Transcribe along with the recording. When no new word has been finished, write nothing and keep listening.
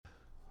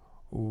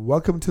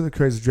Welcome to the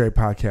Crazy Dre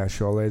Podcast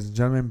Show, ladies and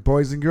gentlemen,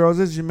 boys and girls.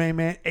 This is your main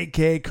man,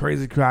 a.k.a.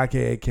 Crazy Croc,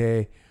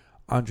 a.k.a.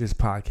 Andres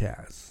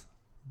Podcast.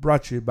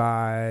 Brought to you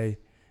by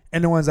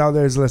anyone out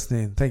there is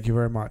listening. Thank you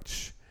very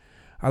much.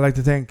 I'd like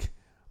to thank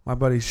my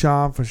buddy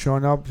Sean for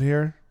showing up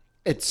here.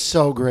 It's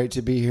so great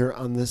to be here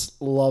on this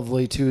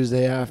lovely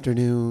Tuesday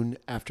afternoon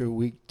after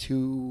week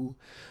 2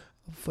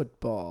 of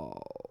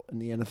football in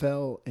the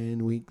NFL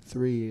and week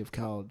 3 of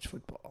college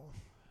football.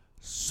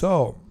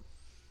 So,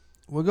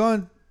 we're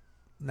going...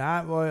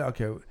 Not really.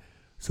 Okay.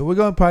 So we're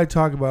going to probably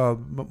talk about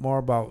more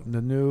about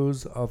the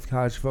news of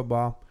college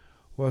football.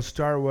 We'll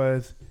start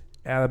with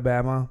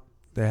Alabama.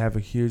 They have a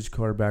huge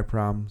quarterback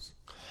problems.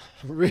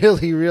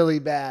 Really, really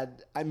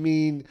bad. I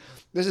mean,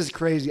 this is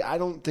crazy. I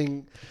don't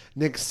think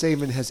Nick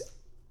Saban has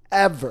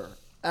ever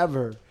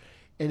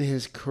in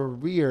his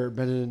career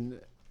been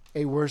in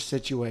a worse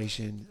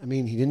situation. I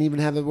mean, he didn't even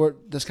have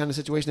this kind of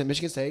situation at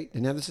Michigan State.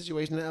 Didn't have the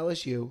situation at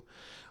LSU.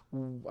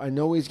 I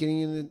know he's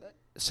getting in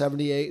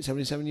 78,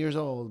 77 years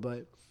old,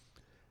 but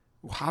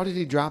how did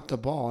he drop the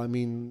ball? I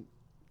mean,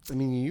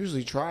 you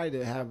usually try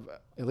to have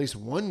at least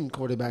one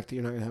quarterback that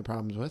you're not going to have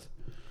problems with.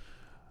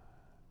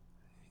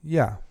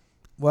 Yeah.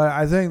 Well,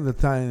 I think the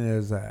thing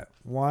is that,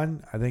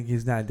 one, I think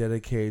he's not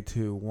dedicated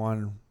to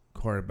one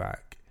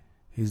quarterback.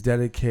 He's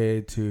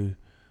dedicated to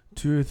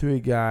 2 or 3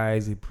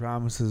 guys. He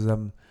promises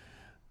them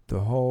the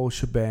whole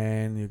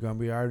shebang. You're going to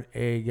be our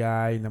A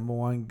guy, number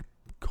 1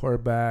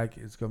 quarterback.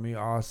 It's going to be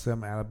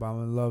awesome.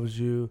 Alabama loves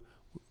you.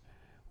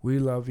 We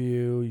love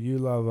you. You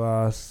love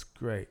us.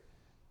 Great.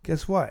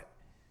 Guess what?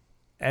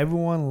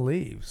 Everyone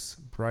leaves.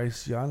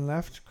 Bryce Young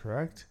left,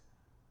 correct?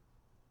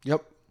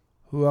 Yep.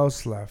 Who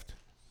else left?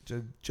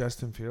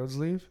 Justin Fields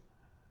leave?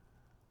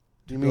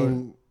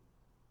 To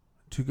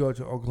go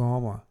to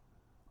Oklahoma.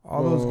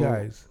 Those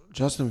guys.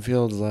 Justin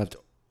Fields left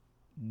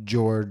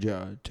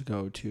Georgia to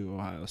go to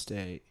Ohio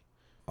State.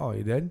 Oh,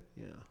 he did?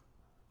 Yeah.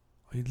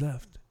 Oh, he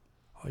left.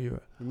 Oh,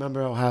 you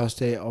remember Ohio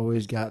State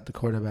always got the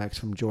quarterbacks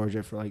from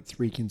Georgia for like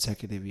 3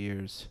 consecutive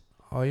years.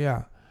 Oh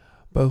yeah,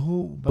 but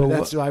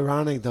that's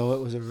ironic though.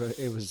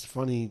 It was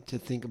funny to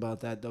think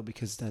about that though,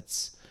 because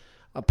that's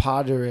a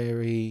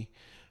pottery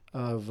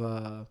of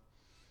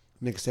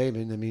Nick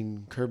Saban. I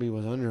mean, Kirby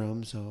was under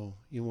him, so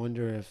you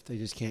wonder if they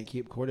just can't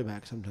keep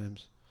quarterbacks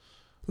sometimes.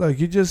 Look,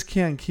 you just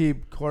can't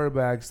keep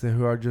quarterbacks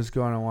who are just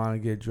going to want to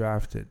get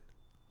drafted,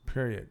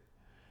 period.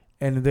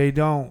 And if they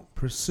don't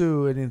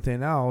pursue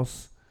anything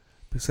else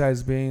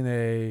besides being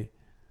a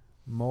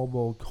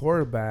mobile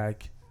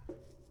quarterback,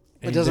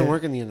 it doesn't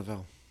work in the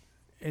NFL.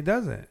 It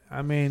doesn't.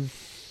 I mean,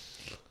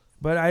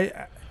 but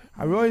I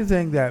really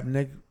think that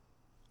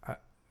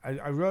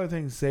I really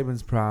think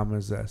Saban's problem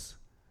is this: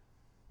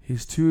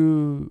 he's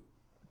too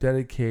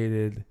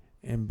dedicated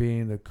in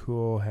being the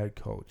cool head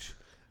coach.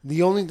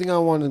 The only thing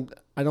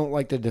I don't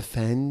like to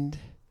defend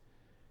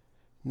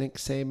Nick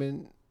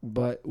Saban,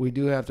 but we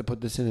do have to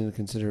put this into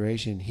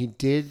consideration. He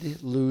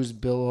did lose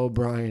Bill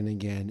O'Brien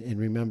again. And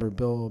remember,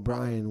 Bill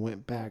O'Brien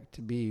went back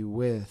to be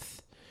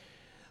with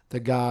the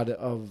god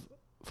of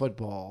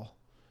football,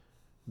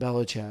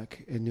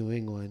 Belichick, in New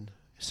England.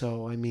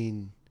 So, I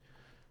mean,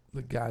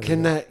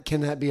 can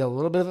that be a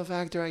little bit of a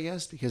factor, I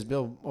guess? Because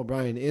Bill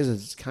O'Brien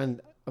is kind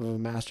of a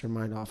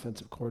mastermind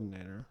offensive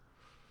coordinator.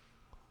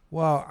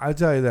 Well, I'll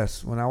tell you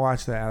this. When I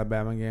watched the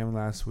Alabama game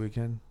last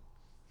weekend,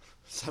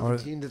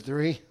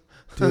 17-3.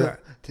 Dude,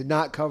 to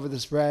not cover the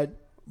spread.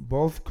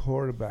 Both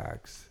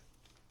quarterbacks,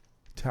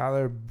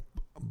 Tyler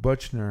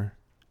Buchner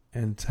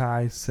and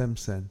Ty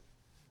Simpson,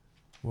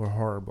 were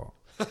horrible.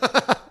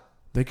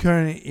 They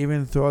couldn't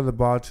even throw the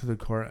ball to the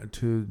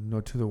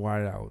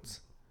wideouts.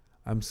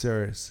 I'm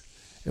serious.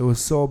 It was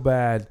so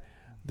bad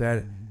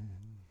that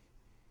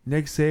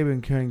Nick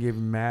Saban couldn't give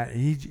him mad.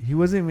 He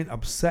wasn't even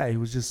upset. He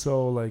was just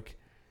so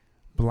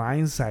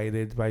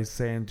blindsided by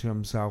saying to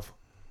himself,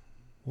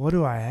 "What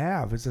do I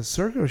have? It's a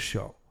circus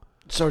show."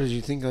 So did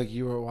you think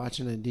you were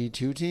watching a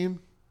D2 team?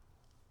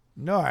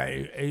 No,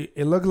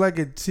 it looked like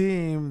a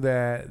team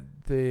that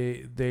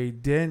they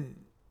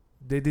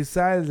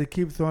decided to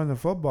keep throwing the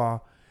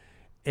football,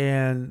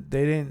 and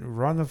they didn't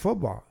run the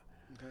football.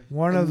 Okay.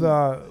 One of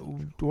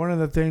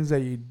the things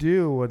that you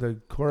do with a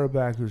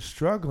quarterback who's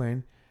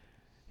struggling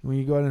when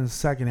you go into the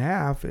second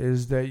half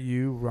is that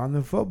you run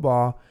the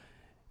football,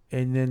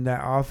 and then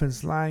that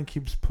offense line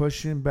keeps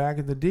pushing back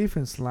at the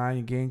defense line.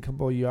 You gain a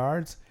couple of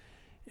yards.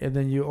 And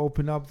then you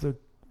open up the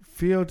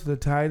field to the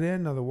tight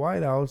end or the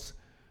wideouts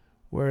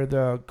where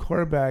the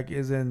quarterback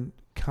isn't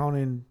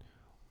counting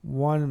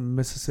 1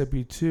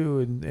 Mississippi 2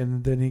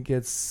 and then he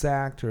gets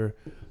sacked or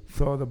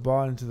throw the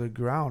ball into the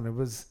ground. It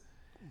was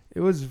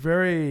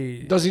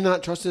very... Does he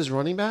not trust his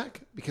running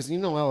back? Because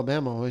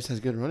Alabama always has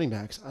good running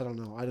backs. I don't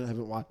know. I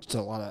haven't watched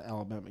a lot of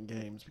Alabama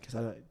games because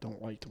I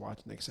don't like to watch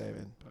Nick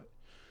Saban. But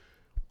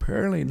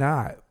apparently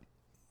not.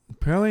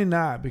 Apparently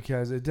not,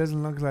 because it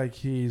doesn't look like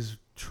he's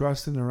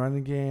trusting the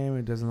running game.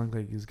 It doesn't look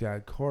like he's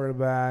got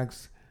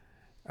quarterbacks.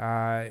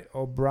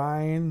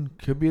 O'Brien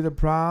could be the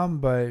problem,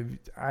 but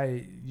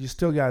you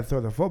still got to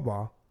throw the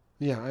football.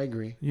 Yeah, I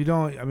agree. You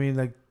don't. I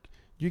mean,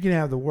 you can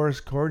have the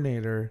worst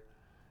coordinator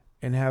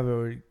and have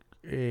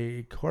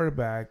a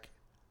quarterback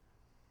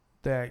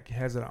that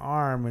has an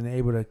arm and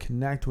able to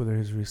connect with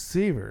his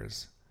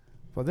receivers.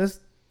 Well,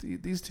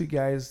 these two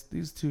guys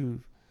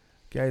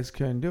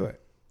couldn't do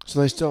it. So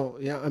they still,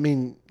 I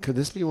mean, could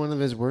this be one of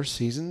his worst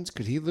seasons?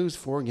 Could he lose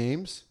 4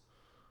 games?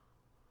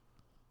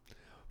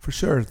 For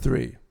sure,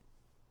 3.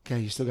 Okay,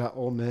 you still got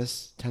Ole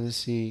Miss,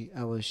 Tennessee,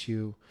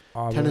 LSU.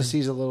 Auburn.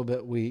 Tennessee's a little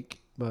bit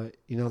weak, but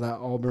that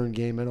Auburn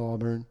game at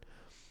Auburn,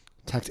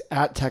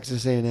 at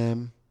Texas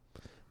A&M.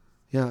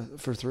 Yeah,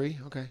 for 3.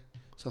 Okay,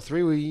 so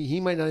 3.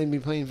 He might not even be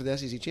playing for the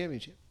SEC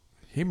championship.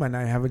 He might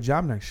not have a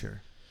job next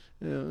year.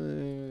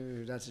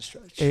 That's a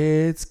stretch.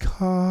 It's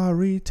called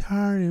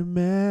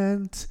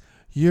retirement.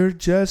 You're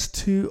just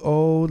too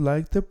old,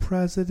 like the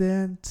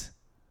president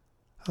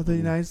of the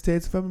United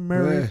States of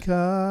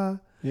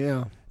America.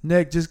 Yeah.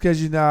 Nick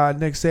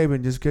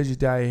Saban, just because you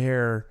dye your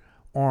hair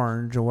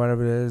orange or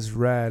whatever it is,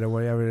 red or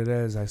whatever it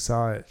is, I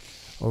saw it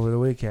over the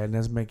weekend,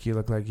 doesn't make you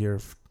look like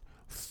you're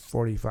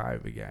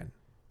 45 again.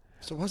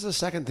 So what's the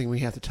second thing we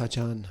have to touch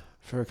on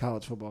for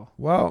college football?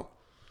 Well,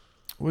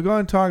 we're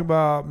going to talk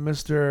about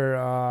Mr.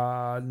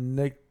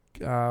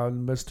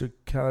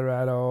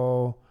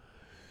 Colorado,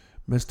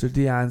 Mr.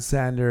 Deion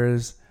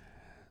Sanders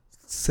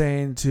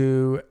saying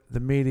to the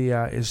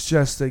media, it's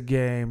just a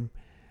game,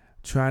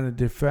 trying to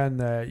defend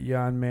that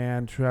young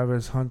man,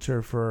 Travis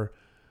Hunter, for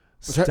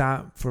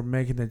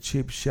making a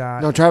cheap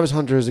shot. No, Travis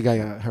Hunter is the guy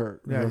who got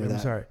hurt. Yeah, I'm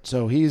sorry.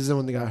 So he's the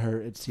one that got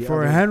hurt. It's the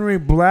for other. Henry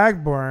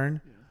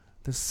Blackburn,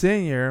 the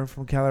senior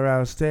from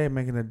Colorado State,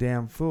 making a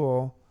damn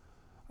fool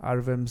out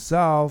of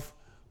himself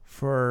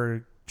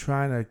for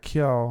trying to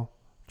kill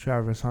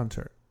Travis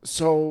Hunter.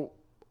 So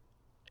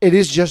it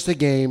is just a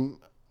game,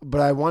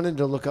 but I wanted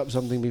to look up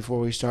something before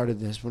we started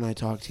this when I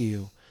talked to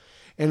you.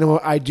 And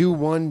I do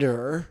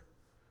wonder,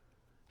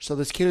 so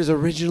this kid is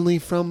originally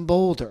from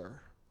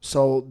Boulder.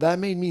 So that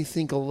made me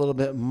think a little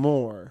bit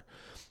more.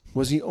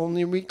 Was he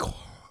only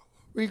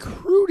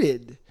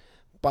recruited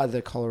by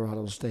the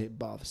Colorado State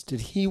Buffs?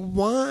 Did he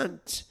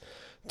want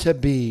to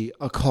be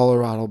a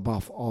Colorado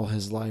Buff all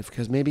his life?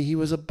 Because maybe he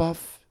was a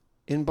Buff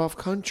in Buff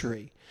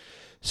country.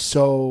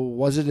 So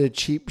was it a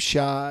cheap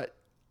shot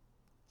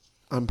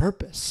on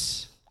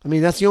purpose? I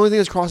mean, that's the only thing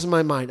that's crossing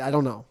my mind. I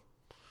don't know.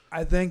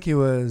 I think he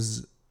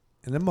was,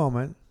 in the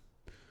moment,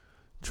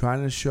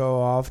 trying to show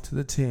off to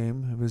the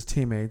team, of his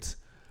teammates,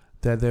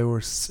 that they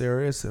were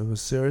serious. It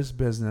was serious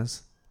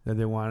business, that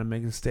they wanted to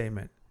make a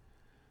statement.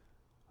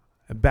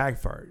 It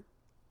backfired.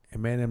 It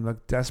made him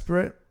look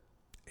desperate.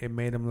 It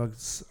made him look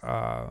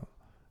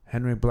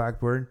Henry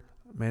Blackburn.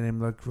 It made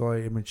him look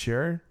really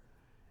immature.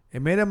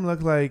 It made him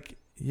look like,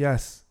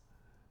 yes,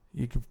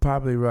 you could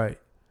probably right.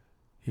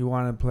 He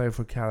wanted to play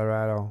for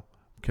Colorado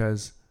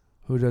because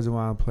who doesn't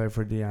want to play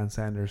for Deion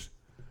Sanders?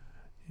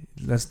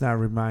 Let's not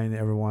remind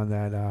everyone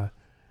that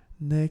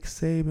Nick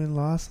Saban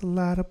lost a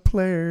lot of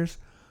players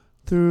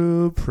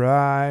through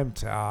prime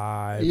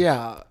time.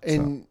 Yeah,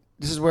 and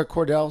this is where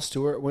Cordell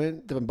Stewart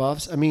went, the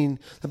Buffs. I mean,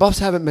 the Buffs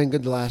haven't been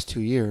good the last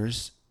 2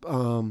 years.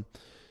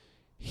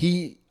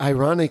 He,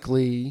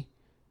 ironically,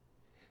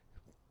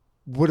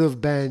 would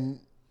have been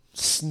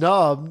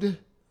snubbed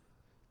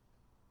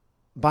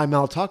by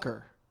Mel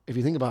Tucker, if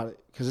you think about it,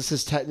 because this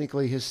is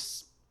technically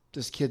this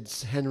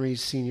kid's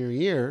Henry's senior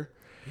year,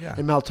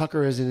 and Mel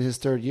Tucker is in his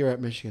 3rd year at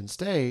Michigan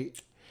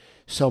State.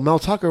 So Mel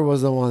Tucker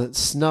was the one that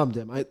snubbed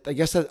him. I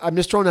guess I'm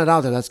just throwing that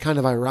out there. That's kind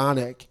of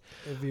ironic.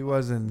 If he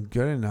wasn't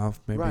good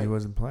enough, maybe he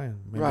wasn't playing.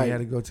 Maybe he had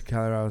to go to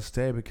Colorado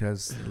State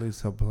because at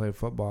least he'll play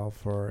football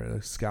for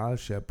a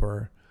scholarship.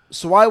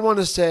 So I want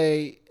to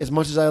say, as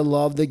much as I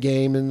love the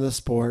game and the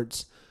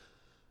sports,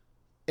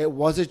 it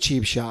was a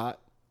cheap shot.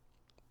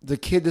 The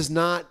kid does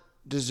not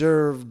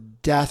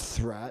deserve death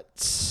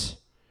threats.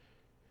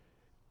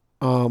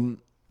 Or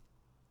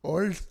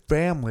his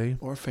family.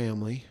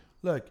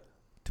 Look,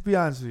 to be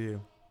honest with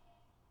you,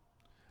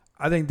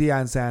 I think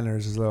Deion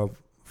Sanders is a little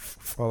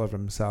full of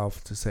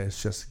himself to say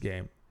it's just a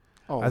game.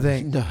 Oh,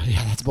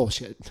 that's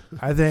bullshit.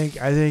 I think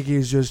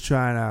he's just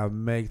trying to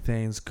make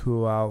things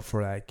cool out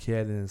for that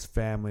kid and his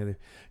family,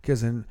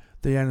 because in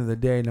the end of the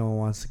day, no one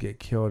wants to get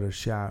killed or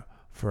shot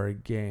for a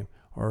game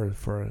or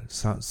for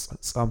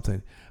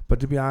something.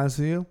 But to be honest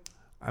with you,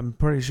 I'm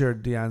pretty sure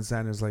Deion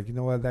Sanders like, you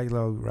know what, that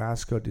little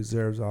rascal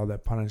deserves all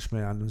that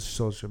punishment on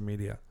social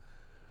media.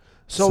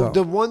 So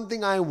the one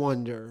thing I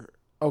wonder,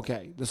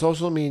 okay, the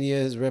social media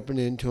is ripping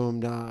into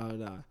him,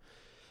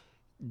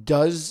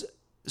 Does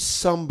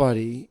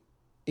somebody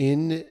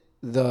in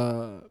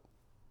the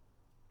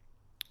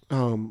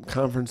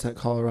conference that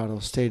Colorado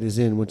State is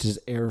in, which is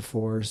Air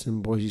Force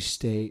and Boise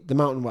State, the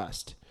Mountain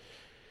West,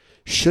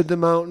 should the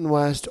Mountain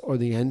West or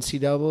the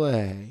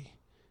NCAA,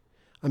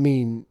 I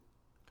mean,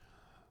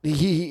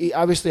 he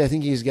obviously, I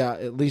think he's got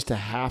at least a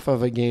half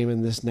of a game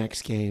in this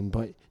next game,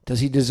 but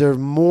does he deserve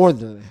more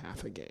than a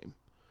half a game?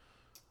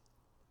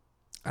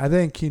 I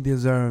think he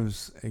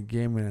deserves a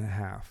game and a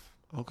half.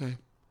 Okay.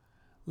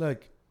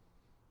 Look,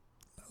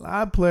 a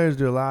lot of players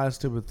do a lot of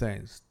stupid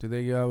things. Do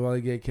they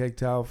really get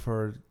kicked out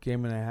for a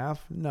game and a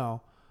half?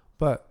 No.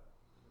 But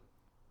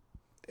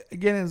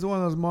again, it's one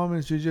of those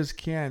moments you just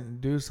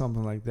can't do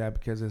something like that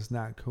because it's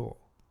not cool.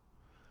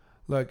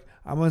 Look,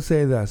 I'm going to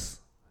say this.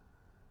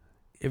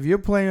 If you're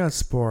playing a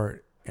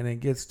sport and it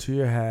gets to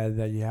your head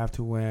that you have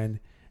to win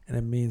and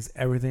it means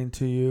everything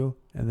to you,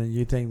 and then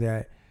you think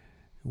that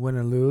win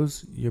or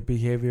lose, your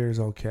behavior is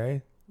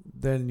okay,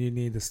 then you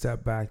need to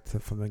step back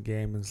from the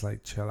game and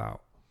like chill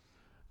out.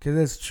 Because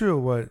it's true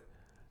what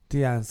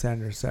Deion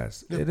Sanders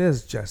says. It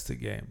is just a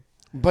game.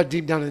 But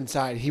deep down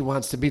inside, he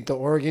wants to beat the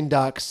Oregon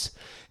Ducks,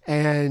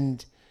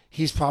 and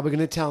he's probably going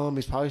to tell him,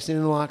 he's probably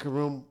sitting in the locker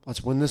room,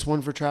 let's win this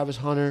one for Travis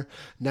Hunter.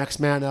 Next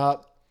man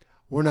up.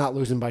 We're not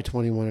losing by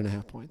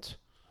 21.5 points.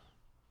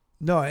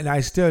 No, and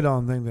I still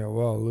don't think they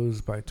will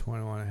lose by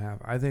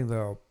 21.5. I think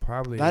they'll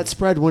probably... That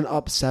spread went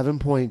up 7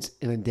 points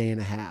in a day and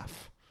a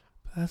half.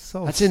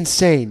 That's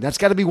insane. That's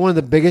got to be one of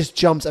the biggest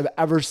jumps I've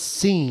ever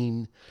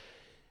seen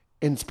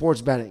in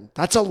sports betting.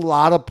 That's a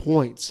lot of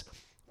points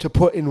to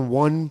put in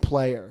one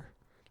player.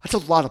 That's a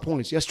lot of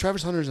points. Yes,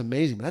 Travis Hunter is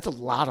amazing, but that's a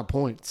lot of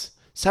points.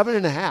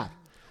 7.5.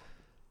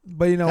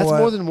 But you know what? That's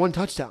more than one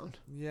touchdown.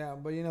 Yeah,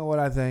 but you know what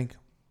I think?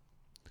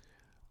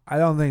 I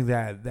don't think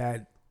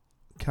that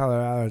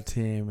Colorado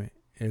team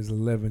is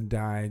live and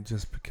die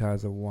just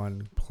because of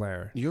one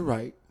player. You're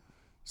right.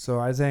 So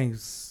I think,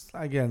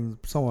 again,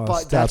 someone will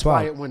But step that's up.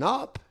 why it went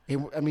up.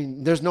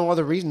 There's no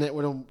other reason it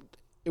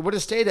would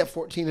have stayed at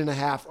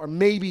 14.5 or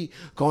maybe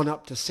gone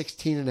up to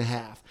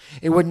 16.5.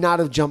 It would not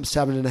have jumped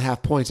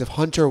 7.5 points if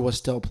Hunter was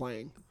still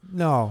playing.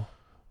 No.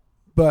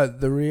 But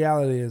the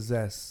reality is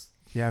this.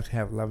 You have to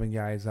have 11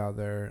 guys out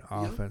there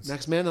offense.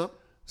 Next man up.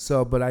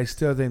 So, but I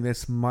still think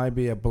this might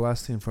be a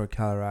blessing for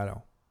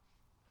Colorado.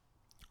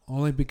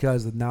 Only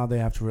because now they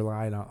have to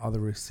rely on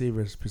other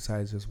receivers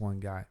besides just one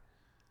guy.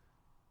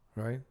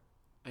 Right?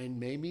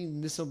 And maybe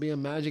this will be a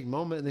magic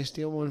moment and they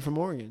steal one from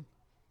Oregon.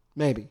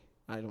 Maybe.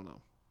 I don't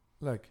know.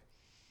 Look,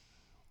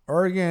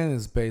 Oregon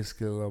is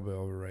basically a little bit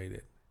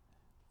overrated.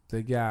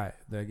 They got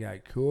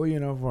cool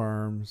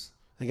uniforms.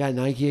 They got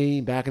Nike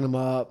backing them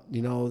up.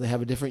 You know, they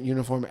have a different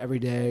uniform every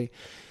day.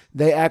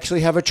 They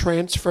actually have a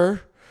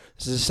transfer.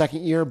 This is his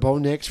second year, Bo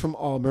Nix from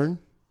Auburn.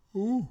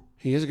 Ooh.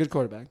 He is a good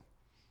quarterback.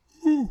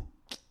 Ooh.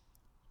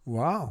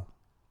 Wow.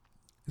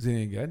 Is he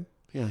any good?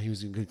 Yeah, he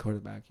was a good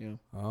quarterback, yeah.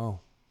 Oh.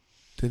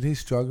 Did he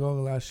struggle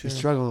last year? He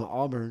struggled at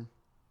Auburn.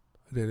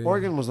 Did he?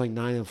 Oregon was like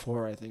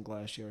 9-4, I think,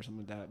 last year or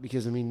something like that.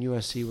 Because,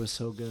 USC was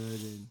so good.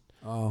 And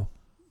oh.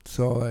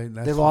 So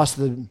they lost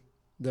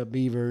the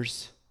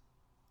Beavers.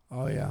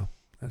 Oh, yeah.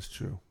 That's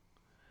true.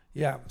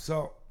 Yeah,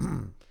 so...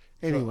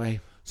 anyway.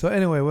 So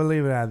anyway, we'll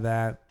leave it at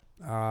that.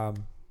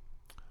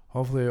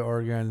 Hopefully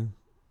Oregon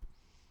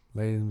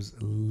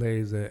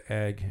lays an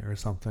egg or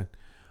something.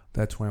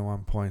 That's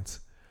 21 points.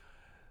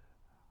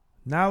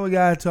 Now we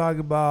got to talk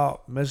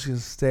about Michigan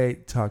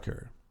State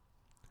Tucker.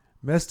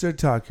 Mr.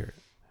 Tucker.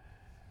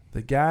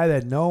 The guy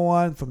that no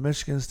one from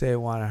Michigan State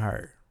want to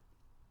hire.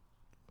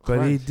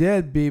 But he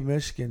did beat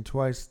Michigan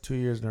twice, 2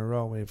 years in a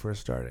row when he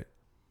first started.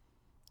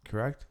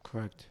 Correct?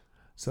 Correct.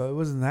 So it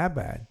wasn't that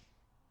bad.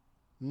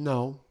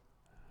 No.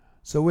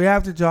 So we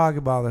have to talk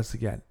about this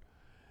again.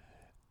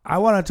 I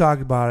want to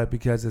talk about it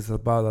because it's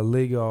about a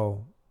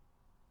legal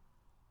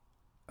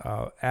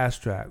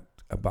abstract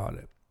about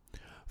it.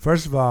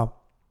 First of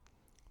all,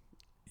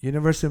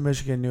 University of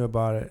Michigan knew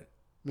about it.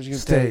 Michigan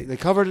State. They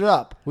covered it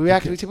up.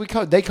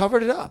 They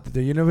covered it up.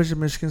 The University of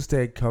Michigan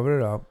State covered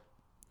it up.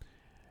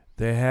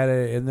 They had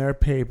it in their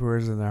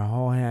papers and their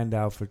whole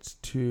handout for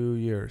 2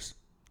 years.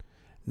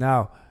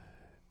 Now,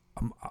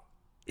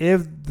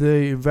 if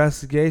the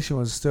investigation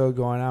was still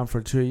going on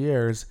for 2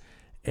 years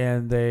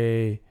and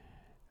that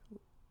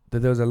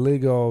there was a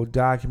legal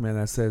document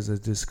that says a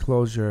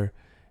disclosure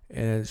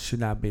and it should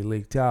not be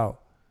leaked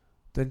out,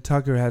 then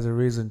Tucker has a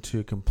reason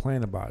to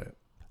complain about it.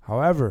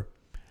 However,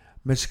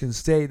 Michigan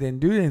State didn't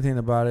do anything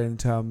about it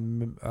until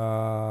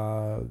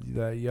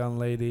that young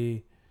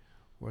lady,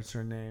 what's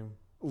her name?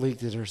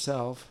 Leaked it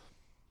herself.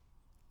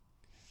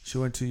 She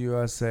went to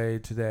USA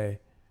Today.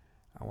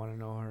 I want to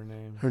know her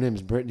name. Her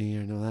name's Brittany.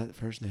 I know that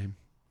first name.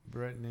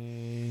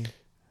 Brittany.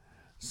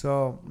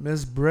 So,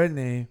 Miss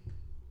Brittany,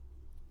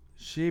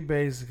 I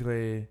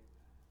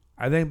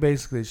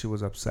think she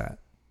was upset.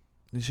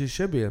 And she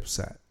should be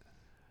upset.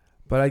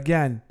 But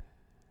again,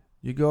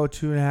 you go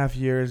 2.5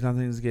 years,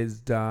 nothing gets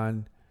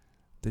done.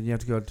 Then you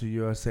have to go to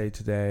USA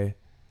Today.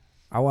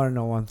 I want to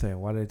know one thing.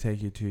 Why did it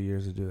take you 2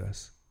 years to do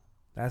this?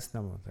 That's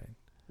number one thing.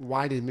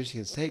 Why did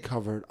Michigan State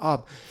cover it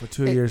up? For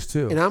 2 years,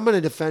 too. And I'm going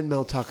to defend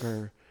Mel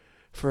Tucker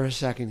for a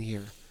second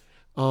here.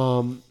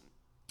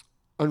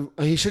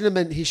 He shouldn't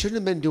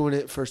have been doing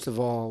it, first of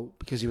all,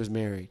 because he was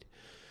married.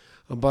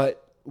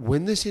 But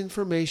when this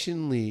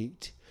information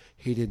leaked,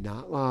 he did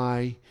not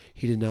lie.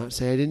 He did not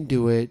say I didn't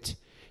do it.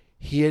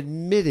 He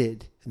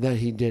admitted that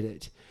he did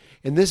it.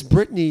 And this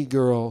Brittany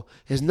girl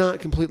is not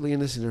completely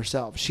innocent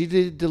herself. She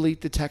did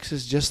delete the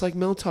texts just like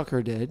Mel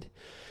Tucker did.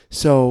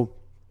 So,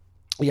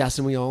 yes,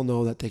 and we all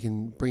know that they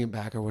can bring it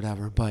back or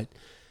whatever. But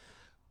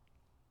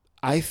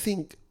I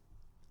think,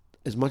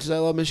 as much as I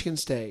love Michigan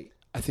State,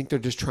 I think they're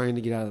just trying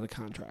to get out of the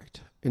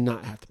contract and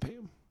not have to pay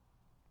him.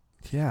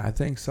 Yeah, I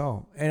think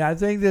so. And I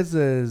think this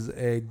is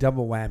a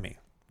double whammy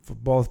for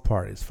both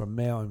parties, for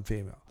male and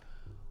female.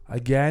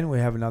 Again, we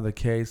have another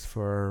case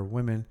for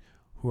women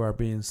who are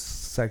being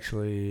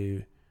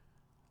sexually,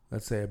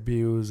 let's say,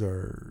 abused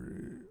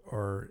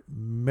or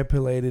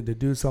manipulated to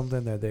do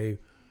something that they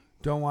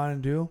don't want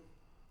to do.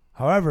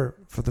 However,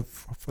 for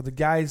the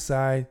guy's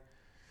side,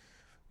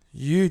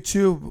 you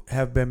too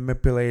have been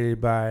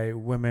manipulated by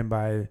women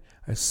by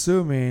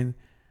assuming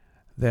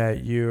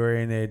that you're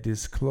in a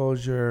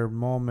disclosure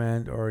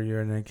moment or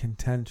you're in a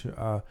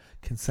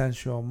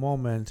consensual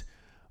moment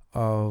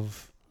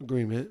of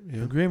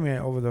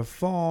agreement over the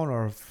phone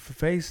or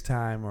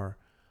FaceTime or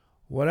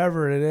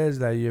whatever it is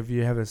that if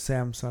you have a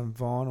Samsung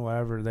phone,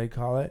 whatever they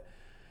call it.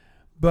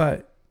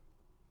 But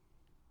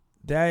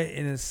that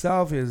in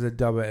itself is a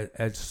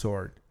double-edged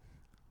sword.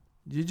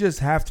 You just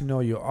have to know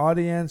your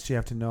audience. You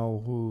have to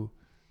know who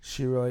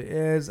she really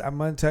is. I'm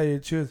going to tell you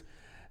the truth.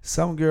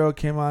 Some girl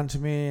came on to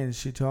me and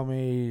she told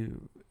me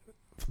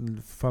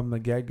from the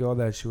get-go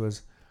that she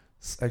was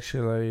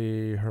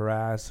sexually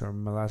harassed or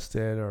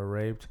molested or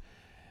raped.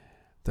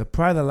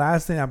 Probably the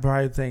last thing I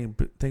probably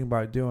think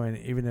about doing,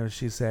 even if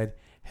she said,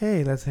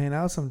 hey, let's hang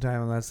out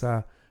sometime and let's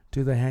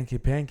do the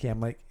hanky-panky. I'm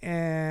like,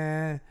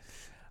 I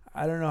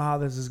don't know how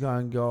this is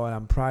going to go, and I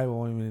probably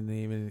won't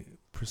even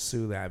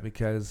pursue that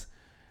because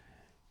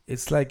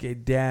it's like a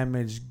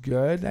damaged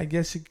good, I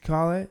guess you could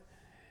call it.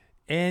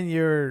 And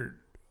you're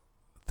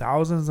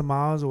thousands of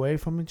miles away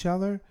from each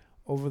other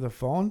over the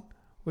phone,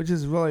 which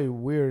is really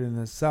weird in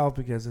itself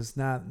because it's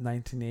not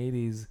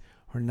 1980s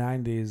or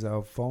 90s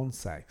of phone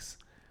sex.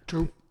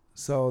 True.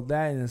 So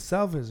that in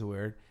itself is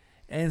weird.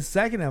 And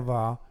second of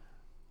all,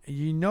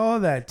 you know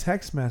that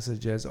text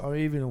messages or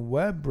even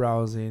web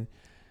browsing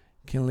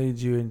can lead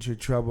you into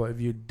trouble if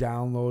you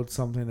download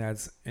something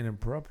that's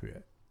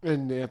inappropriate.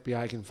 And the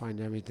FBI can find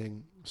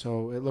everything.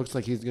 So it looks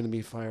like he's going to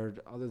be fired.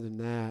 Other than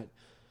that,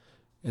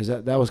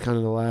 that was kind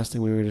of the last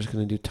thing we were just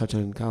going to touch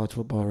on college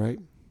football, right?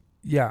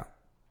 Yeah.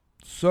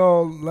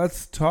 So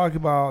let's talk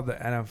about the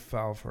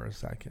NFL for a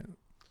second.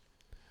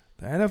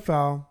 The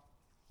NFL,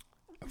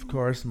 of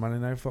course, Monday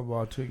Night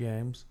Football, 2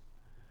 games.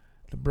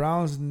 The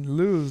Browns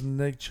lose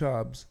Nick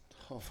Chubbs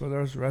for the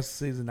rest of the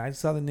season. I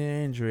saw the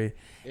knee injury.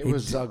 It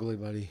was ugly,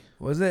 buddy.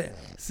 Was it?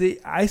 See,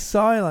 I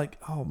saw it like,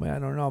 oh, man, I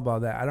don't know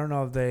about that. I don't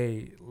know if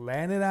they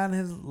landed on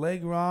his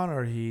leg wrong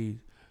or he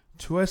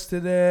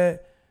twisted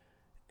it.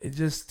 It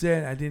just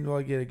didn't. I didn't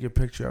really get a good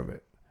picture of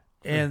it.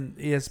 And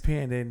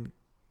ESPN didn't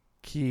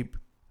keep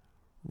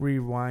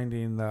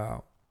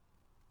rewinding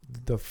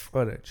the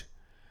footage.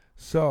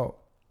 So,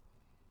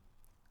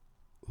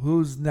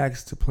 who's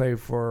next to play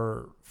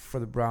for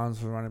the Browns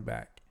for running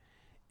back?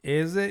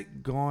 Is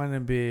it going to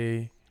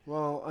be...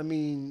 Well, I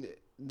mean,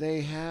 they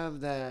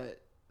have that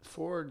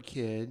Ford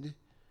kid,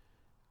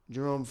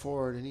 Jerome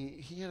Ford, and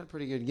he had a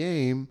pretty good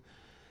game.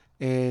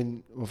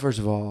 And, well, first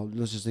of all,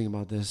 let's just think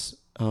about this.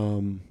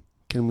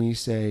 Can we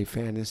say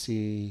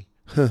fantasy...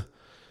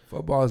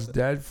 Football is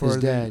dead for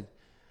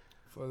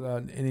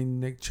any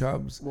Nick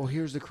Chubbs? Well,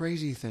 here's the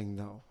crazy thing,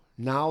 though.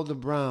 Now the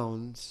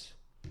Browns...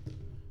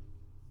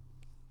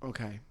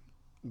 Okay.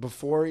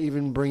 Before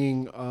even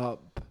bringing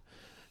up...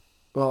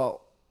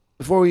 Well,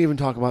 before we even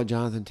talk about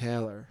Jonathan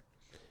Taylor.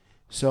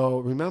 So,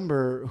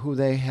 remember who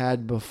they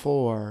had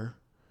before.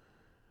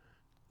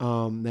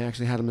 They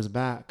actually had him as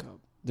backup.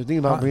 They're thinking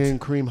about bringing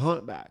Kareem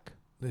Hunt back.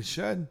 They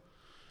should.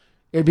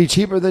 It'd be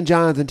cheaper than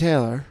Jonathan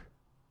Taylor.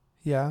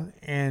 Yeah,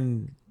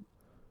 and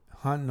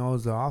Hunt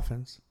knows the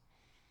offense.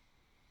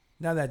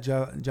 Not that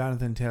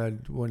Jonathan Taylor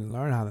wouldn't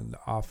learn how the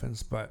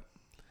offense, but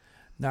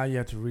now you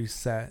have to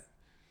reset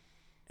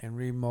and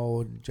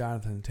remold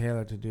Jonathan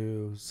Taylor to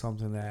do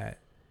something that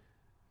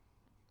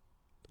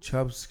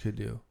Chubbs could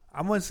do.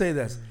 I'm going to say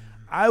this.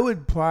 I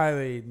would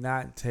probably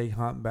not take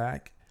Hunt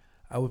back.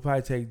 I would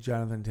probably take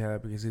Jonathan Taylor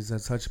because he's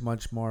such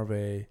much more of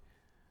a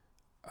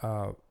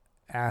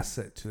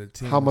asset to the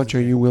team. How much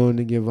are you willing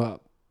to give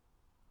up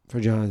for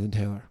Jonathan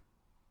Taylor?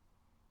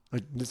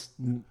 Like this,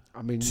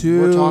 I mean,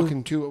 we're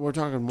talking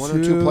 1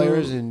 or 2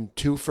 players and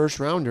 2 first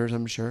rounders,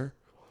 I'm sure.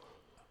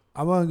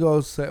 I'm going to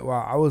go say,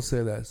 well, I would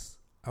say this.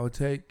 I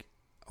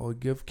would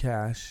give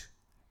cash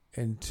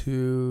and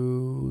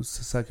 2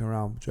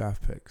 second-round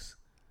draft picks.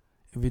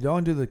 If you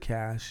don't do the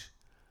cash,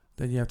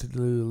 then you have to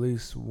do at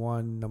least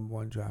 1 number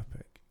 1 draft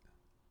pick.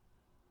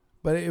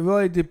 But it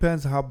really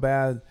depends how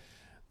bad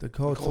the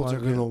Colts are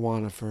going to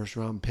want a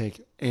first-round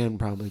pick and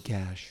probably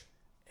cash.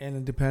 And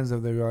it depends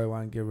if they really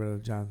want to get rid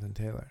of Jonathan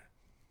Taylor.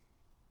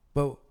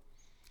 But,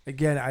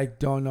 again, I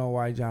don't know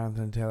why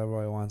Jonathan Taylor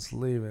really wants to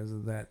leave. Is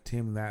that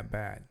team that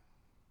bad?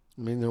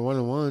 I mean, they're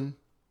 1-1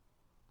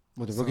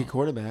 with a rookie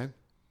quarterback.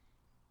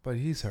 But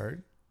he's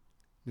hurt.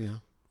 Yeah.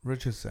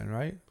 Richardson,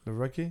 right? The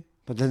rookie?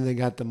 But then they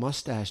got the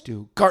mustache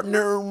dude,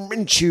 Gardner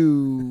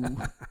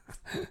Minshew.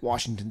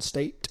 Washington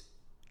State.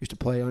 Used to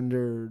play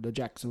under the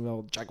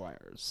Jacksonville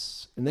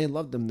Jaguars. And they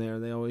loved him there.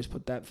 They always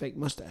put that fake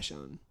mustache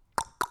on.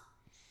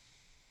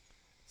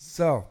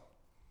 So,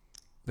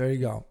 there you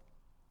go.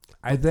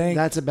 I think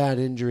that's a bad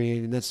injury,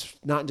 and that's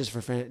not just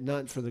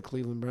not for the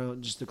Cleveland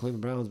Browns, just the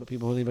Cleveland Browns, but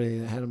anybody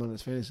that had him on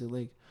his fantasy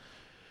league.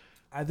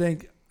 I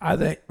think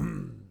that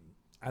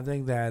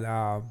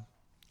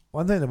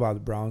one thing about the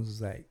Browns is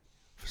that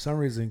for some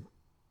reason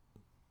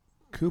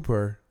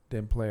Cooper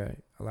didn't play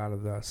a lot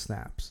of the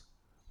snaps,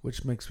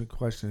 which makes me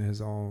question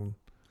his own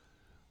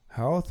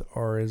health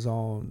or his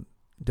own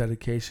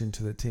dedication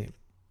to the team.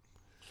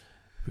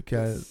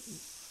 Because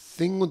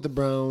thing with the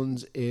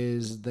Browns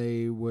is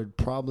they would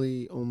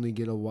probably only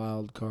get a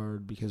wild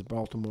card because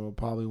Baltimore will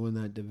probably win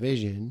that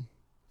division.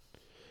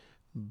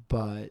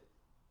 But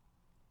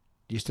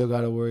you still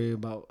got to worry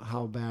about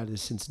how bad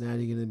is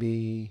Cincinnati going to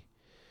be.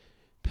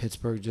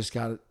 Pittsburgh just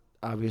got,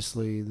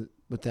 obviously,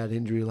 with that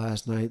injury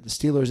last night. The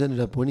Steelers ended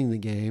up winning the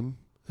game.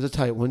 It was a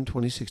tight one,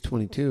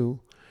 26-22. Mm-hmm.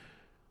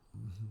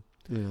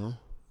 You know.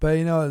 But,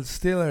 the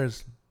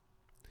Steelers,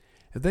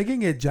 if they can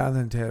get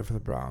Jonathan Taylor for the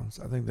Browns,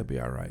 I think they'll be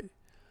all right.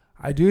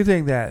 I do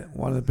think that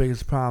one of the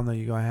biggest problems that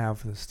you're going to have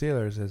for the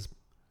Steelers is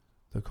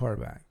the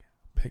quarterback,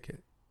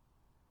 Pickett.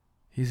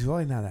 He's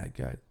really not that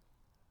good.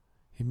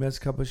 He missed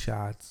a couple of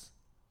shots.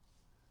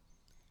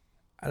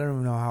 I don't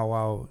even know how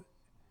well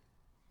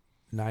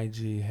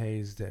Najee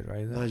Hayes did,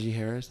 right? Najee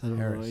Harris? I don't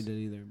know how he did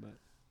either.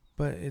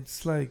 But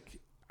it's like,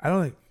 I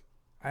don't think,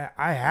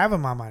 I have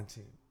him on my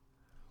team.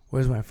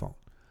 Where's my phone?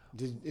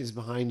 Is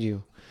behind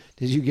you.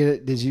 Did you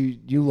get it?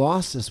 You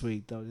lost this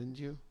week, though, didn't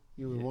you?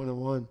 You were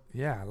 1-1.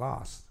 Yeah, I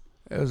lost.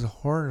 It was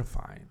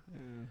horrifying.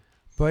 Yeah.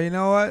 But you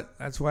know what?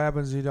 That's what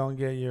happens. You don't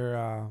get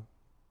your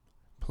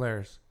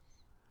players.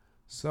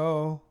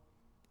 So,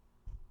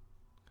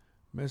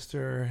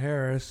 Mr.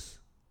 Harris.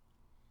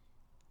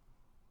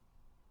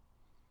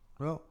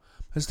 Well,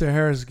 Mr.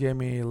 Harris gave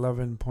me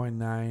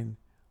 11.9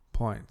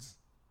 points.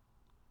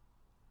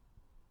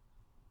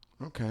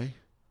 Okay.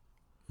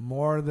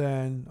 More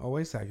than... Oh,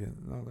 wait a second.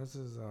 No, this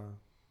is...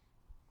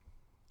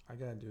 I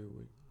got to do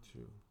week 2.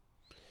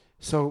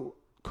 So,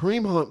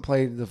 Kareem Hunt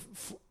played the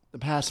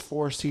past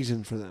 4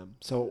 seasons for them.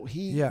 So,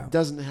 he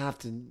doesn't have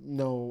to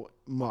know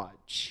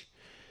much.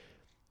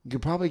 You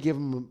could probably give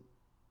him a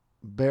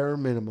bare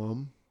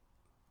minimum.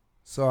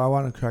 So, I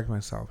want to correct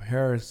myself.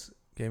 Harris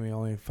gave me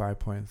only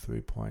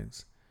 5.3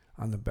 points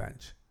on the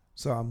bench.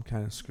 So, I'm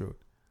kind of screwed.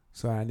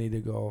 So, I need to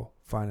go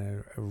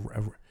find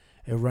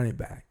a running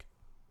back.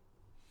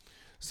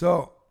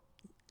 So,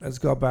 let's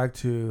go back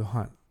to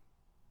Hunt.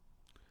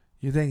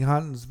 You think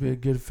Hunt's be a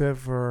good fit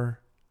for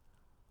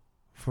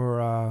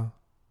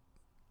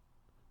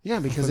yeah,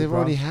 because they've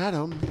already had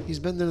him. He's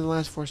been there the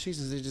last 4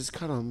 seasons. They just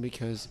cut him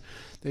because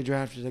they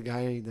drafted a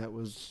guy that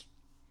was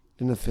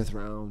in the 5th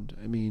round.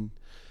 I mean,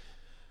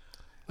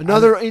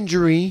 another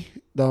injury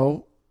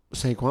though,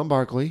 Saquon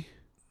Barkley,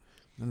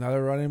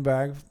 another running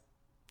back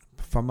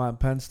from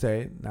Penn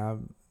State. Now,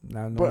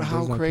 but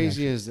how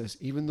crazy is this?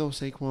 Even though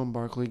Saquon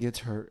Barkley gets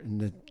hurt and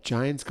the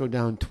Giants go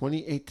down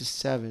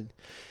 28-7.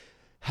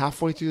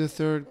 Halfway through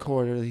the 3rd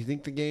quarter, you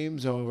think the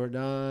game's over.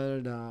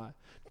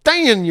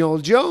 Daniel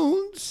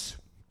Jones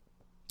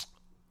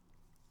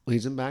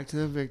leads them back to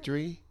the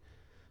victory.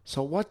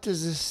 So what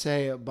does this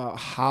say about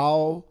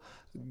how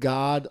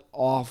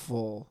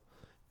god-awful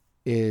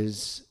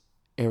is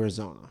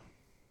Arizona?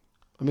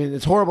 I mean,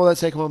 it's horrible that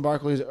Saquon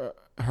Barkley's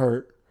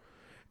hurt,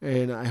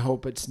 and I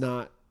hope it's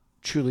not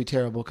truly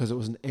terrible because it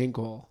was an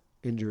ankle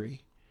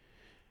injury.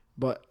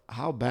 But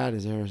how bad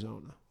is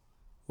Arizona?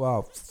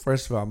 Well,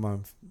 first of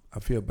all, I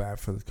feel bad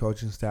for the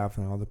coaching staff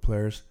and all the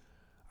players.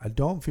 I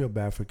don't feel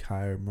bad for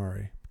Kyler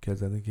Murray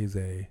because I think he's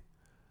a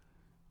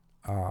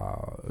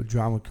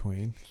drama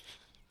queen.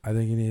 I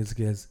think he needs to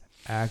get his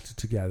act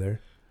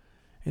together.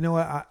 You know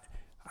what?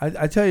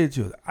 I tell you the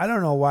truth. I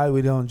don't know why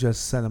we don't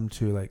just send him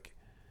to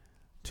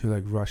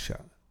Russia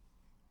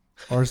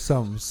or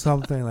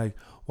something like.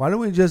 Why don't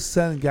we just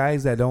send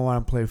guys that don't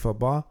want to play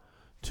football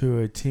to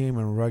a team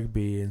in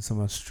rugby in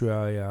some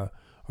Australia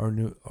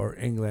or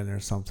England or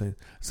something?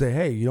 Say,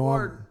 hey, you don't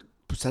want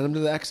send them to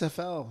the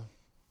XFL.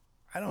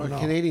 I don't know.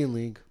 Canadian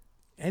League.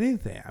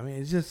 Anything. I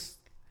mean, it's just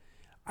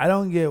I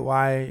don't get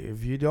why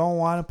if you don't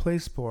want to play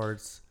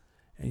sports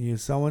and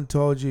someone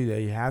told you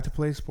that you have to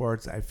play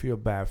sports, I feel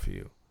bad for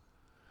you.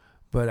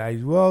 But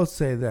I will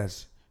say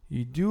this.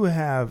 You do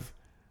have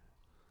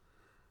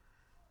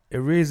a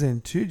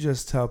reason to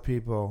just tell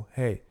people,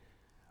 hey,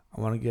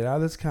 I want to get out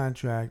of this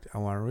contract. I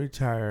want to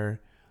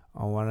retire.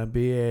 I want to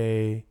be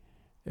a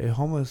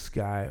homeless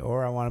guy,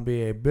 or I want to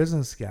be a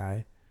business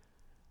guy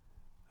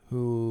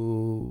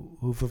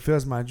who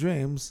fulfills my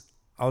dreams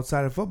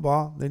outside of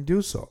football. Then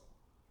do so.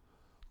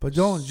 But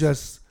don't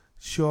just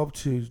show up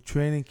to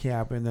training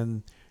camp and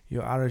then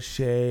you're out of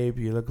shape.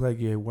 You look like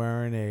you're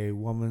wearing a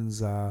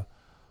woman's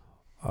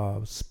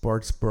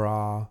sports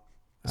bra.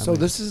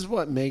 This is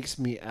what makes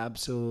me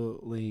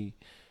absolutely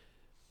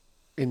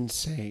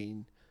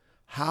insane.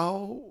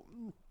 How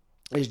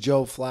is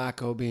Joe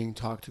Flacco being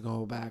talked to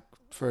go back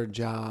for a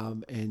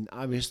job? And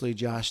obviously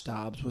Josh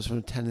Dobbs was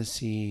from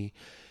Tennessee,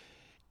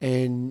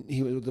 and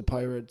he was with the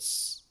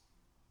Pirates,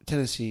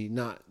 Tennessee,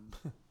 not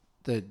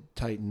the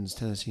Titans,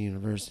 Tennessee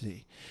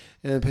University,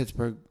 and the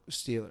Pittsburgh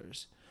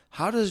Steelers.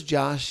 How does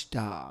Josh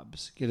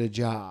Dobbs get a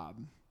job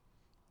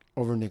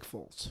over Nick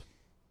Foles?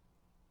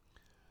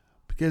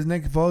 Because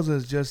Nick Foles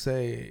is just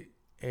a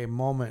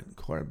moment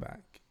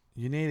quarterback.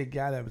 You need a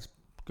guy that's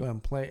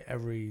going to play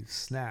every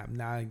snap,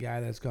 not a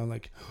guy that's going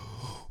like,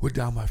 we're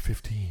down by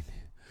 15.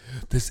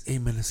 There's 8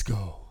 minutes to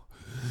go.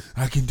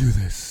 I can do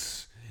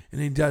this. And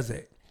he does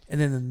it.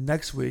 And then the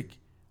next week,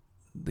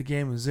 the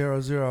game is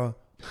 0-0.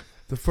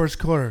 The first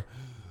quarter,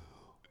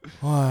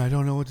 I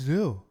don't know what to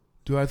do.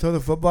 Do I throw the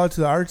football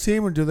to our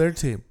team or to their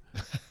team?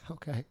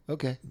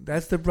 Okay.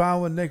 That's the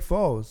problem with Nick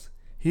Foles.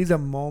 He's a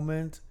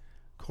moment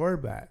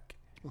quarterback.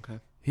 Okay.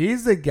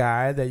 He's the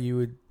guy that you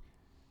would,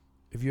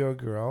 if you're a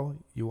girl,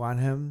 you want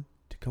him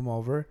to come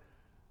over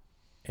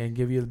and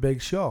give you the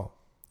big show.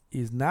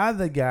 He's not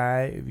the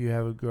guy, if you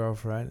have a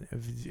girlfriend,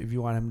 if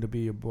you want him to be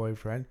your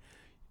boyfriend,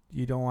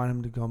 you don't want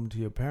him to come to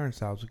your parents'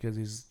 house because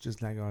he's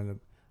just not going to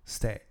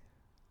stay.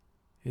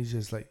 He's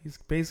just like, he's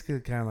basically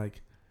kind of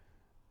like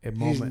a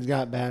moment. He's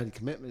got bad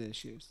commitment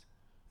issues.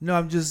 No,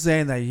 I'm just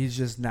saying that he's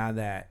just not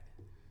that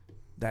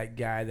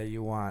guy that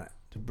you want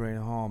to bring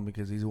home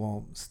because he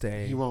won't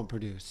stay. He won't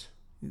produce.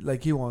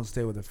 Like, he won't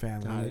stay with the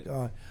family.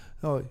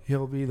 Like,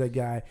 he'll be the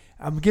guy.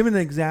 I'm giving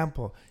an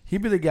example.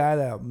 He'd be the guy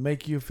that'll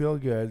make you feel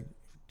good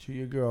to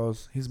your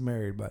girls. He's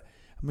married, but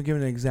I'm going to give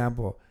an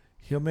example.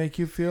 He'll make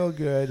you feel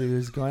good.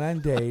 He's going on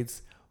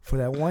dates for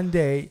that one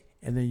date,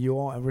 and then you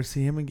won't ever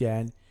see him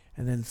again.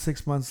 And then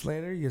 6 months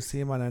later, you'll see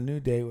him on a new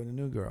date with a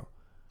new girl.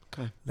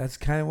 Okay. That's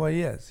kind of what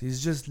he is.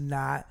 He's just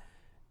not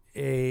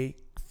a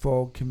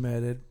full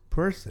committed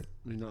person.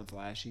 He's not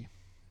flashy.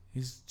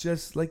 He's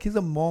just like, he's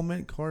a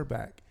moment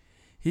quarterback.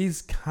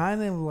 He's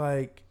kind of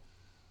like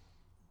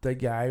the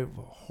guy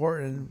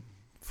Horton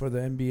for the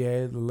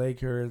NBA, the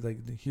Lakers,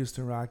 like the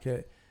Houston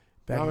Rocket.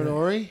 Robert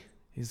Horry?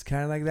 He's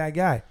kind of like that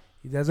guy.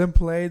 He doesn't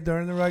play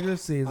during the regular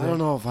season. I don't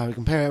know if I would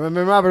compare him. I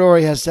mean, Robert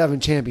Horry has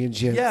 7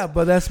 championships. Yeah,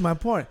 but that's my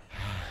point.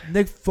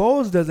 Nick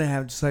Foles doesn't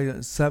have just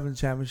like 7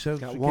 championships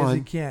because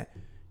he can't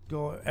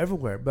go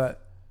everywhere.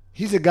 But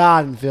he's a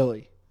god in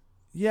Philly.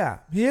 Yeah,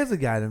 he is a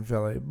guy in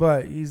Philly,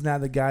 but he's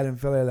not the guy in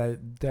Philly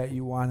that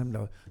you want him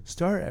to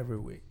start every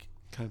week.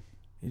 Okay.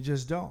 You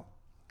just don't.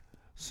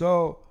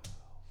 So,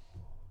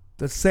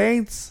 the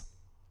Saints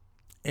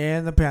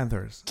and the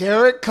Panthers.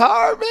 Derek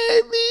Carr,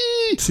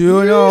 baby.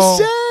 2-0. You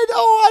said,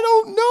 I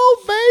don't know,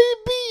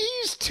 baby.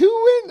 He's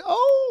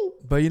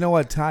 2-0. But you know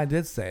what Todd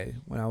did say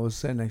when I was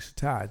sitting next to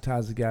Todd?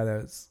 Todd's the guy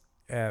that's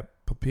at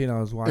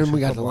Pepino's watching And we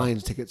got football. the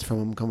Lions tickets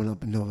from him coming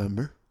up in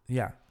November.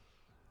 Yeah.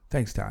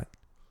 Thanks, Todd.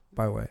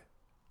 By the way,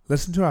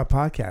 listen to our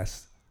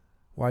podcast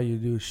while you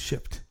do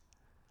Shipped.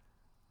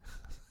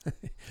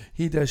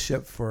 He does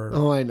ship for...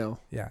 Oh, I know.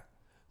 Yeah.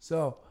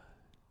 So,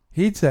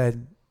 he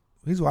said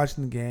he's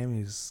watching the game.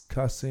 He's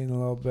cussing a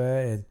little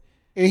bit.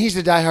 And he's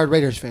a diehard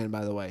Raiders fan,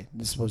 by the way.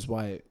 This was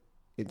why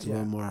it's a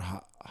little more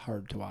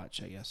hard to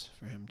watch, I guess,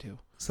 for him, too.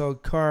 So,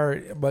 Carr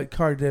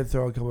did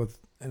throw a couple of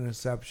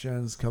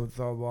interceptions, throw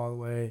the ball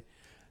away.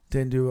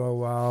 Didn't do real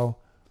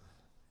well.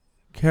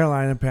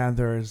 Carolina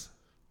Panthers,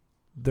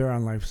 they're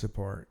on life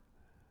support.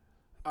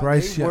 Are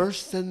they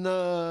worse than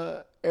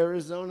the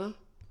Arizona?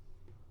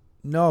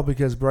 No,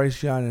 because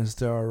Bryce Young is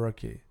still a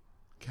rookie.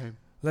 Okay.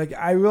 Like,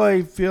 I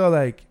really feel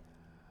like,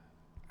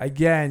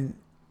 again,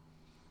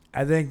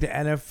 I think the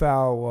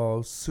NFL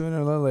will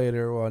sooner or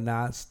later will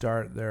not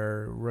start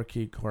their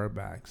rookie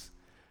quarterbacks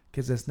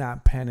because it's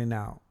not panning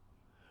out.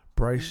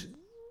 Bryce,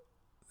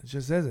 it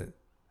just isn't.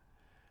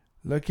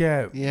 Look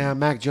at... Yeah,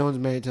 Mac Jones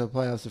made it to the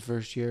playoffs the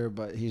first year,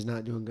 but he's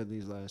not doing good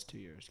these last 2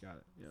 years. Got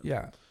it.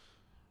 Yeah.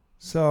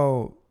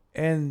 So,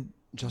 and...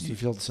 Justin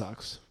Fields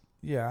sucks.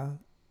 Yeah.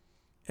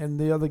 And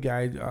the other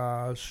guy,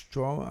 CJ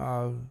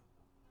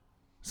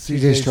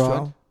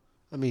Stroud.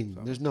 I mean,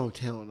 there's no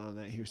talent on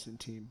that Houston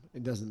team.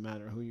 It doesn't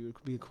matter who you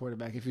be a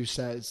quarterback. If you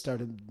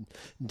started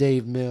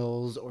Dave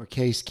Mills or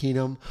Case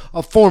Keenum,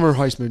 a former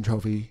Heisman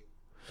Trophy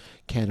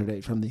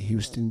candidate from the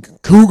Houston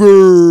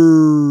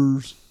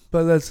Cougars.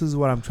 But this is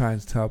what I'm trying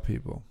to tell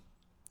people.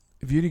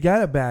 If you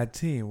got a bad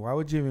team, why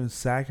would you even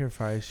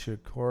sacrifice your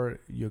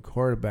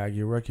quarterback,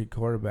 your rookie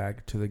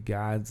quarterback, to the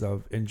gods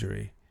of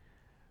injury?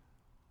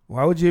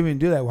 Why would you even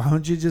do that? Why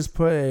don't you just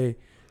put a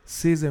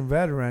seasoned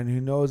veteran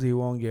who knows he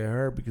won't get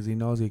hurt because he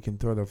knows he can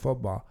throw the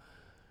football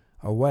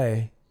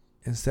away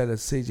instead of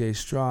C.J.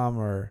 Stroud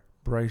or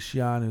Bryce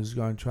Young, who's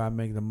going to try and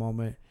make the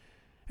moment?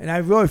 And I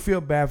really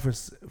feel bad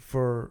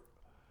for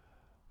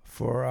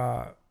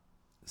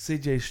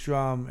C.J.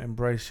 Stroud and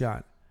Bryce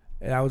Young.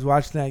 And I was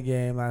watching that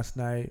game last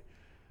night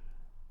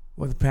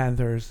with the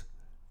Panthers,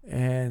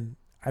 and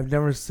I've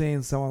never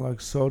seen someone look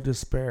so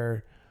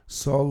despair,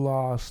 so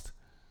lost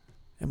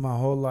in my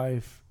whole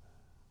life.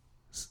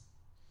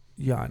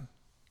 Young.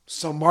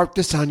 So mark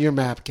this on your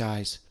map,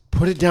 guys.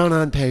 Put it down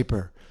on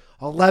paper.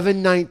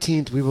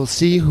 11/19th, we will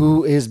see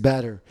who is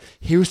better.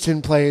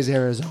 Houston plays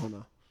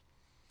Arizona.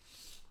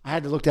 I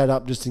had to look that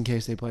up just in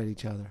case they played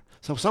each other.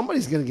 So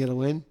somebody's going to get a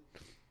win,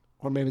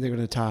 or maybe they're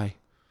going to tie.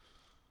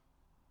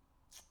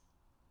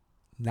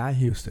 Not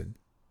Houston.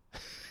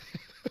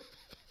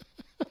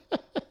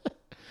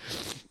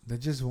 They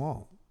just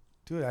won't.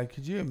 Dude,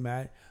 could you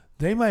imagine?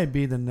 They might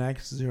be the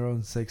next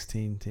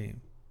 0-16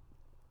 team.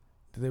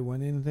 Did they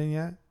win anything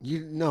yet?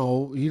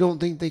 You don't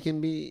think they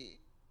can be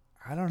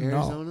I don't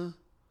Arizona?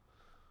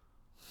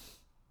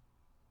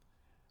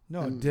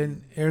 know. No,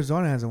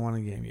 Arizona hasn't won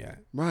a game yet.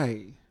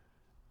 Right.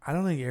 I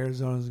don't think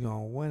Arizona's going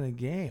to win a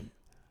game.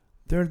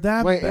 They're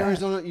that bad.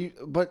 Arizona,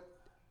 but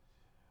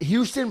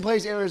Houston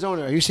plays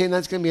Arizona. Are you saying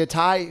that's going to be a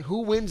tie?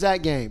 Who wins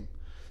that game?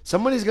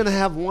 Somebody's going to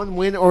have one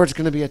win or it's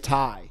going to be a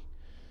tie.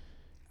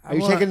 Are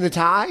you taking the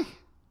tie?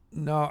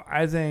 No,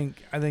 I think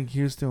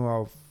Houston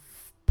will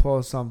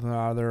pull something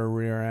out of their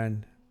rear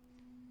end.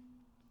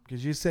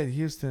 Because you said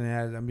Houston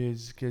had,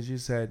 because you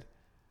said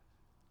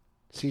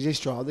CJ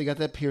Stroud, they got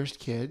that Pierce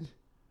kid.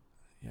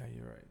 Yeah,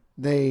 you're right.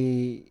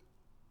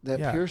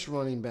 Pierce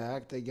running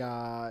back, they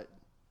got.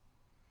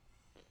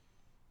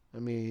 I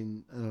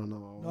don't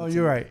know. No,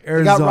 you're right.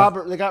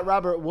 Arizona. They got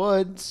Robert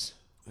Woods,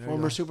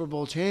 former Super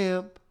Bowl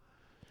champ.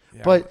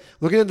 Yeah, but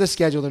looking at the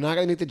schedule, they're not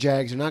going to meet the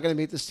Jags. They're not going to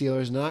meet the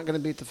Steelers. They're not going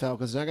to beat the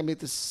Falcons. They're not going to meet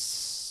the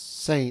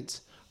Saints.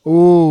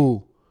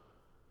 Ooh.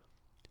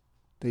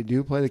 They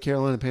do play the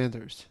Carolina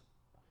Panthers.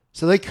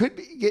 So they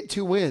could get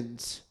 2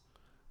 wins.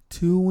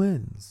 2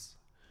 wins.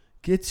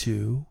 Get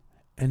you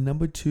a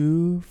number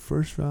 2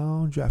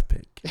 first-round draft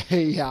pick.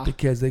 Yeah.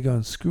 Because they're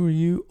going to screw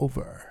you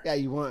over. Yeah,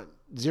 you want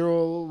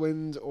 0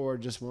 wins or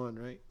just 1,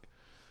 right?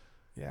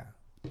 Yeah.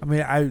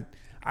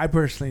 I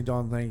personally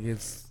don't think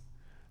it's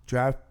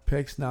draft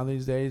picks now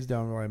these days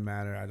don't really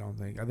matter, I don't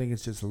think. I think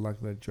it's just a luck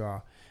of the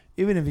draw.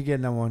 Even if you get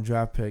number 1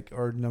 draft pick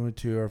or number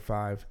 2 or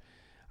 5,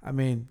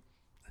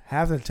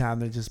 half the time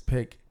they just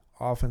pick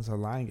offensive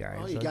line guys.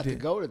 Oh, you got the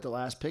GOAT at the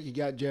last pick. You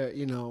got, Yeah,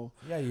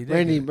 you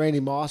did. Randy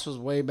Moss was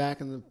way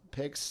back in the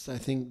picks. I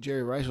think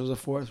Jerry Rice was a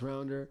 4th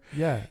rounder.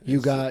 Yeah.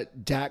 You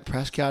got Dak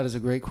Prescott as a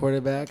great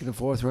quarterback in the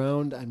 4th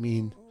round.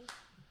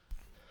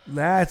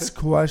 That's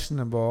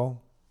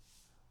questionable.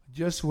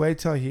 Just wait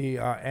till he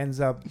ends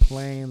up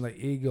playing the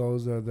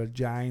Eagles or the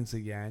Giants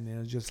again.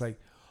 And it's just like,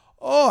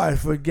 oh, I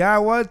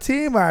forgot what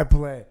team I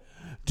play.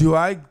 Do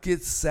I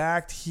get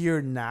sacked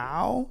here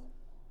now?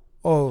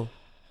 Oh,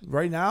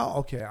 right now?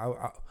 Okay,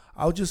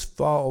 I'll just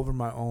fall over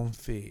my own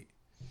feet.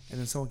 And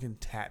then someone can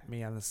tap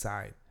me on the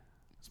side.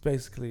 It's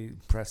basically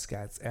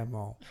Prescott's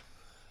MO.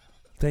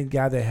 Thank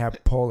God they have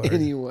Pollard.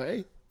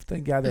 Anyway.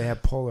 Thank God they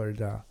have Pollard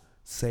to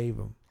save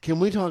him. Can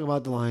we talk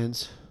about the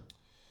Lions?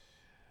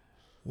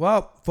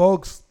 Well,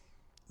 folks,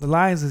 the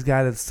Lions has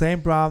got the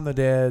same problem they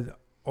did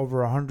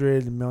over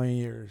 100 million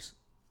years.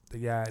 They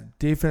got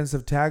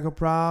defensive tackle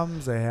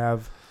problems. They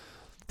have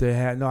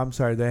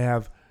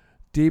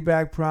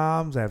D-back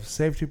problems. They have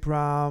safety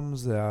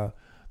problems. The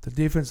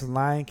defensive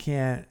line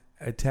can't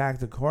attack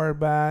the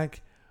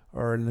quarterback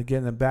or get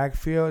in the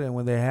backfield. And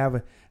when they have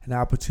an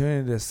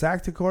opportunity to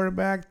sack the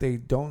quarterback, they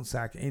don't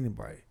sack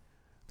anybody.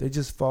 They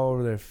just fall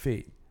over their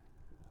feet.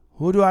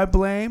 Who do I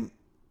blame?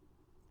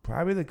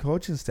 Probably the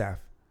coaching staff.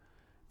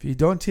 If you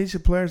don't teach the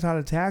players how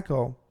to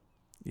tackle,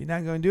 you're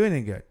not going to do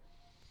anything good.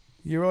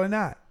 You're really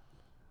not.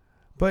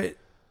 But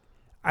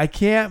I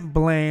can't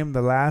blame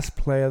the last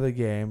play of the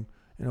game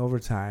in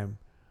overtime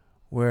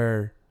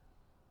where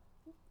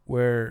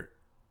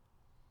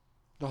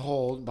the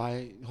hold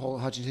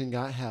Hutchinson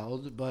got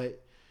held,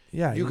 but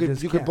yeah, you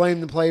could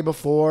blame the play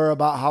before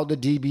about how the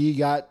DB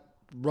got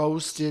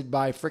roasted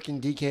by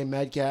freaking DK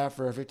Metcalf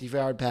for a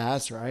 50-yard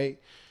pass, right?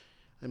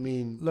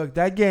 Look,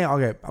 that game.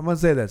 Okay, I'm gonna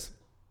say this: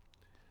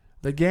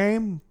 the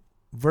game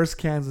versus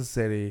Kansas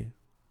City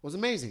was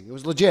amazing. It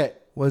was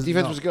legit.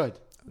 Defense was good.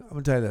 I'm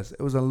gonna tell you this: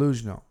 it was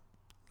illusional.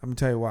 I'm gonna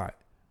tell you why.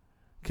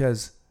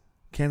 Because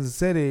Kansas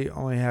City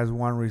only has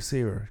 1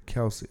 receiver,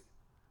 Kelsey.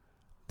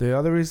 The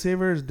other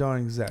receivers don't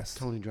exist.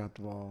 Tony dropped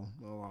the ball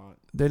a lot.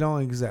 They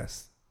don't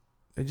exist.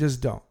 They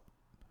just don't.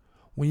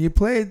 When you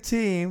play a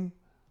team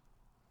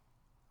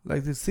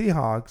like the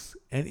Seahawks,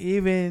 and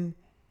even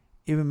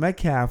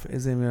Metcalf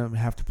isn't even going to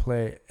have to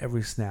play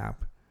every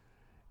snap,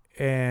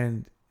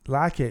 and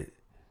Lockett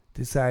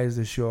decides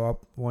to show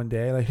up one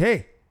day like,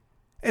 hey,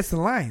 it's the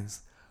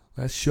Lions.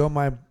 Let's show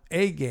my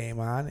A game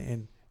on,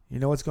 and you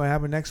know what's going to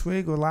happen next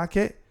week with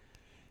Lockett?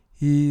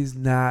 He's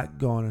not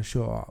going to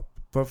show up.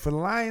 But for the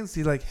Lions,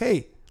 he's like,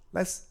 hey,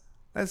 let's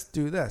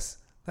do this.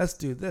 Let's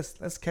do this.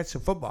 Let's catch the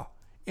football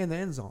in the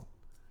end zone.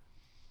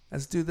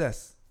 Let's do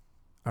this.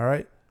 All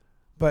right?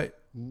 But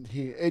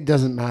it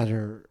doesn't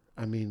matter.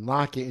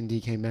 Lockett and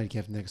DK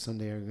Metcalf next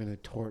Sunday are going to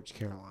torch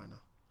Carolina.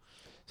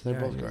 So they're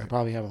both going to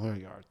probably have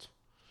 100 yards.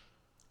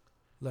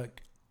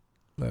 Look.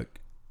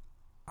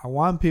 I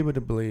want people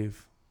to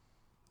believe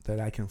that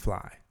I can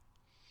fly.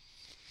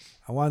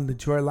 I want the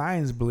Detroit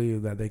Lions to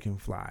believe that they can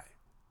fly.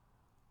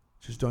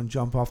 Just don't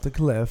jump off the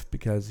cliff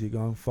because you're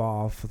going to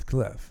fall off the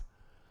cliff.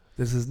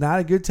 This is not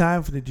a good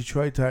time for the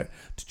Detroit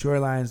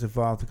Lions to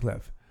fall off the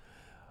cliff.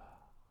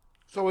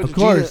 So of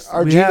course,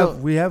 we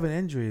have an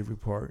injury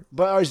report.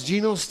 But are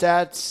Geno's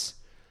stats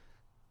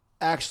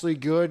actually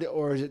good,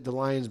 or is it the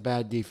Lions'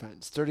 bad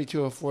defense?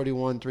 32 of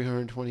 41,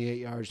 328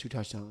 yards, 2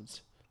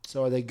 touchdowns.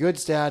 So are they good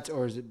stats,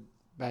 or is it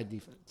bad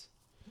defense?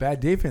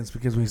 Bad defense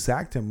because we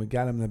sacked him. We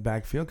got him in the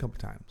backfield a couple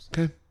times.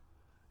 Okay.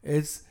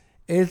 It's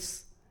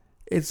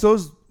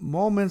those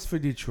moments for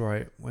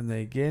Detroit when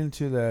they get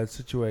into the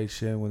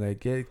situation, when they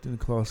get in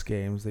close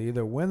games. They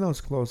either win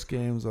those close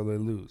games or they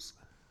lose.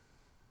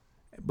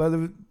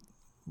 But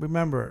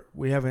remember,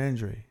 we have an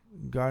injury.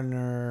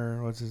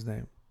 Gardner, what's his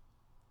name?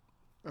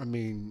 I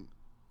mean,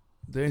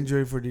 the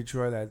injury for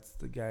Detroit. That's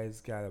the guy's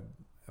got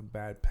a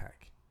bad pec.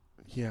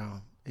 Yeah,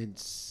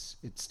 it's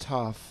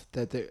tough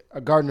that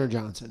Gardner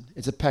Johnson.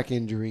 It's a pec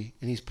injury,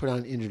 and he's put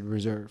on injured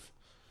reserve.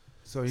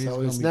 So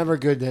it's never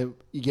good that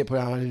you get put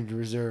on injured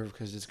reserve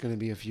because it's going to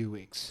be a few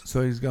weeks.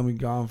 So he's going to be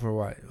gone for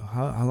what?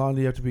 How long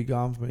do you have to be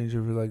gone from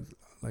injury for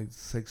like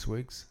 6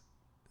 weeks?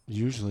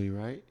 Usually,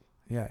 right?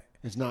 Yeah.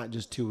 It's not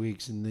just 2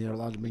 weeks and they're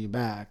allowed to bring you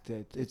back.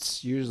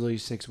 It's usually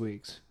 6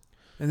 weeks.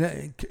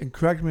 And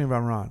correct me if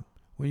I'm wrong.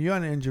 When you're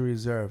on injury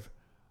reserve,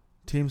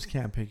 teams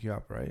can't pick you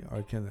up, right?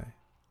 Or can they?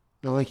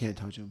 No, they can't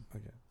touch him.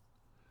 Okay.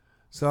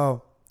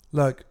 So,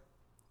 look.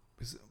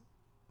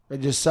 It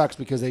just sucks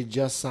because they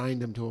just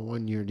signed him to a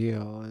 1-year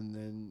deal, and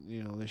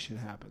then, this shit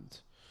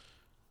happens.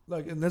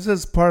 Look, and this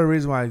is part of the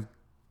reason why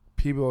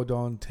people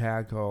don't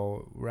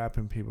tackle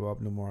wrapping people up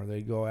no more.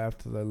 They go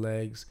after the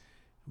legs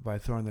by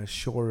throwing their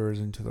shoulders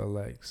into the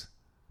legs.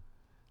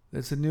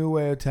 It's a new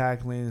way of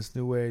tackling. It's a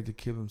new way to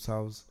keep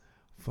themselves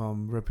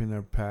from ripping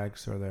their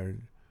pecs or their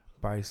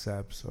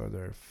biceps or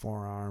their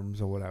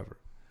forearms or whatever.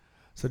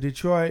 So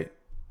Detroit,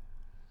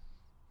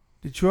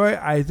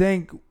 I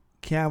think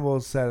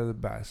Campbell said it the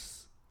best.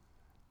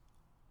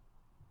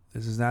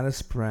 This is not a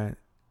sprint.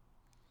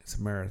 It's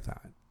a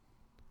marathon.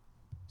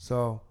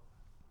 So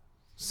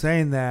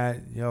saying that,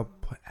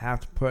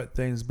 have to put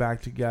things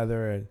back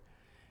together. And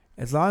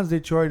as long as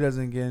Detroit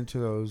doesn't get into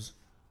those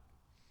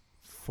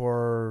 3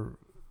 or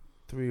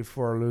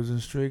 4 losing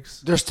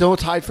streaks. They're still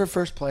tied for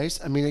first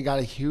place. I mean, they got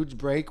a huge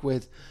break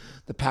with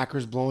the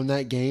Packers blowing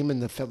that game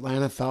and the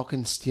Atlanta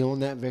Falcons stealing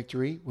that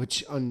victory,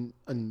 which on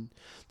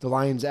the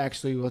Lions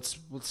actually, let's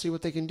see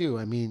what they can do.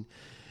 I mean,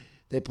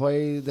 they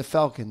play the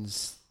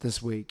Falcons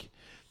this week.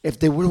 If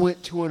they would have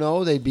went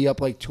 2-0, they'd be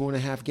up like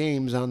 2.5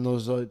 games on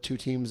those two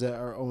teams that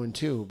are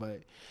 0-2.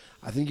 But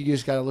I think you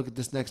just got to look at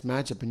this next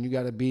matchup, and you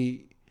got to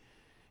be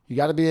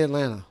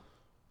Atlanta.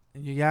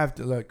 And you have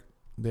to look.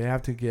 They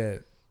have to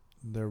get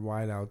their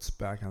wideouts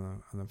back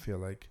on the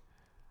field. Like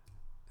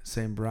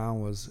St.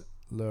 Brown was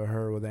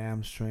hurt with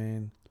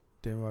hamstring,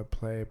 didn't want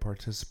to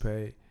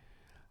participate.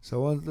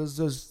 So there's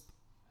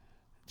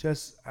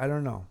just I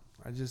don't know.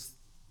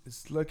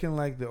 It's looking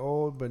like the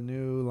old but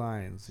new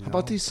Lions. How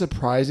about these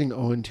surprising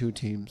 0-2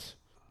 teams?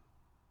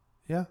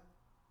 Yeah.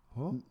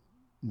 Well,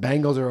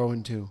 Bengals are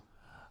 0-2.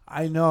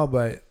 I know,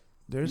 but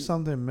there's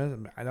something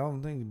missing. I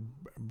don't think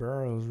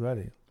Burrow's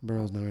ready.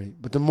 Burrow's not ready.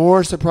 But the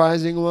more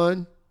surprising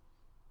one,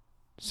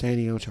 San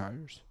Diego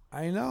Chargers.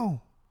 I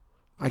know.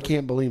 I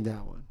can't believe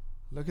that one.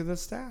 Look at the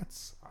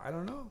stats. I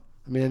don't know.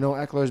 I mean, I know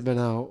Eckler's been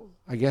out.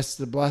 I guess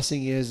the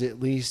blessing is at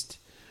least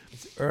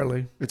it's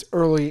early. It's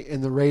early,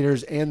 and the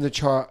Raiders and the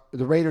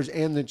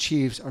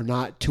Chiefs are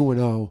not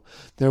 2-0.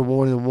 They're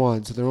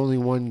 1-1, so they're only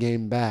one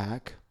game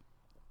back.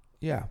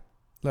 Yeah.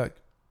 Look,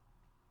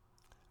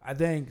 I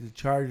think the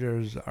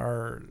Chargers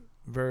are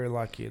very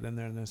lucky that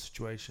they're in this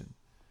situation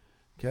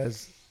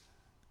because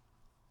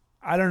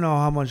I don't know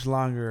how much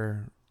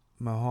longer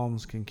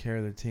Mahomes can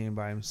carry the team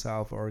by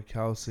himself or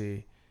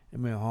Kelsey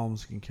and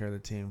Mahomes can carry the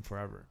team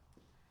forever.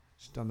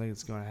 Just don't think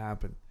it's going to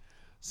happen.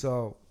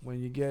 So when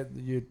you get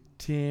your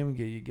team,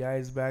 get you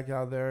guys back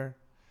out there,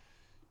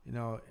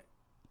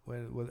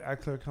 with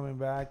Eckler coming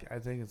back, I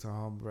think it's a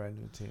whole brand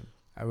new team.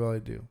 I really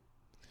do.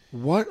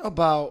 What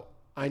about?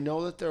 I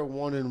know that they're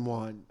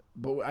 1-1,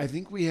 but I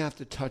think we have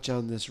to touch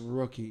on this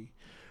rookie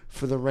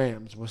for the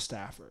Rams with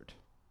Stafford.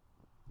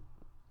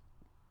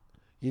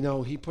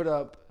 He put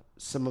up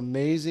some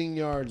amazing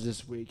yards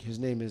this week. His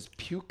name is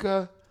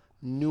Puka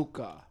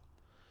Nuka.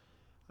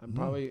 I'm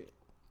probably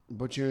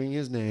butchering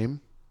his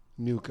name,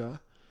 Nuka.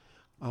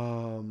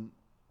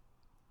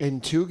 In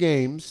 2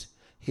 games,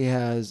 he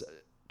has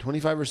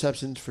 25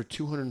 receptions for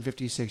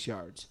 256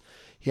 yards.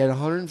 He had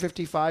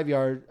 105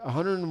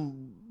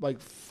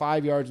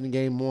 yards in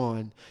game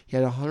 1. He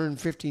had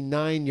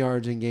 159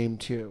 yards in game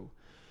 2.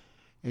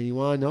 And you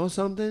want to know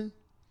something?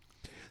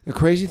 The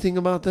crazy thing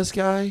about this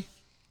guy,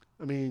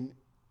 I mean,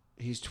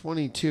 he's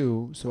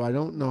 22, so I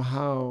don't know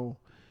how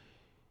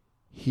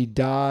he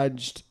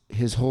dodged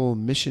his whole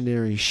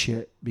missionary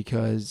shit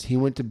because he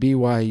went to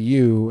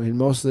BYU, and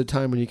most of the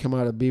time when you come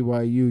out of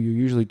BYU, you're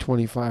usually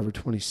 25 or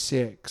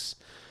 26.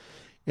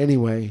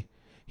 Anyway,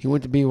 he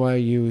went to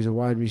BYU. He's a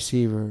wide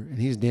receiver, and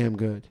he's damn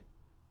good.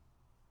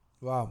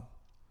 Wow.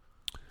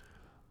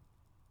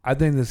 I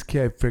think this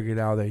kid figured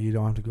out that you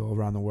don't have to go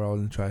around the world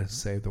and try to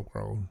save the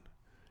world.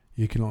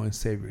 You can only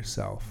save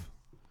yourself.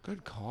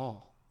 Good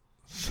call.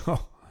 So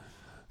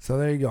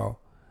there you go.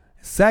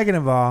 Second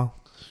of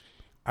all,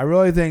 I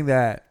really think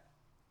that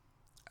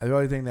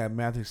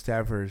Matthew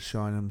Stafford is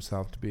showing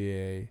himself to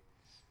be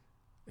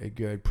a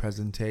good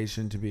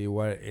presentation, to be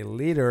what a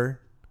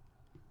leader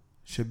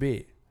should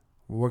be.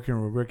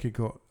 Working with rookie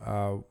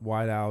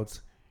wideouts,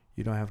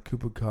 you don't have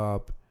Cooper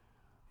Kupp,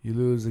 You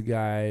lose a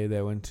guy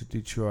that went to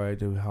Detroit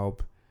to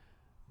help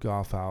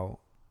Goff out.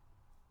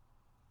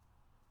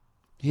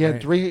 He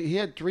had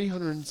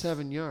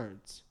 307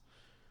 yards.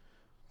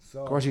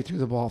 So, of course, he threw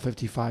the ball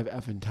 55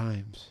 effing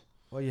times.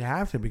 Well, you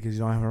have to because you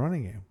don't have a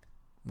running game.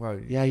 Well,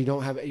 yeah, you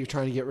don't have. You're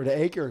trying to get rid of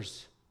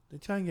Akers. They're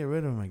trying to get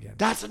rid of him again.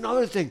 That's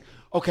another thing.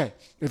 Okay,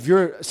 change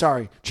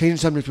the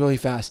subject really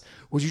fast.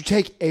 Would you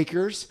take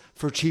Akers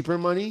for cheaper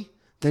money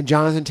than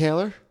Jonathan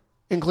Taylor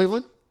in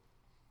Cleveland?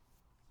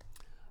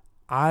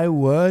 I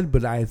would,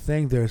 but I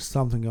think there's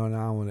something going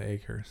on with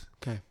Akers.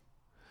 Okay.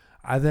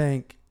 I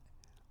think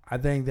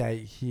that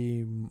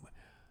he,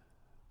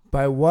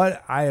 by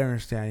what I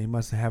understand, he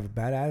must have a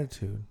bad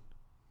attitude.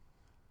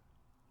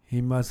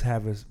 He must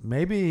have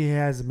maybe he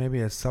has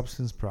a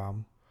substance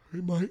problem.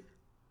 He might.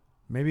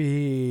 Maybe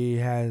he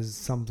has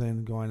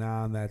something going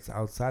on that's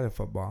outside of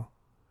football.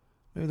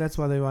 Maybe that's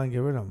why they want to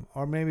get rid of him.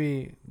 Or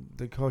maybe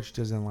the coach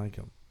doesn't like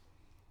him.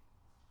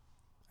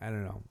 I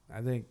don't know.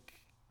 I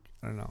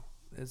don't know.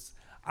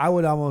 I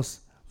would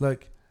almost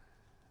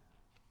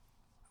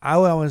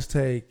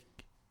take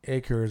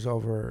Akers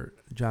over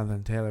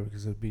Jonathan Taylor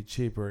because it would be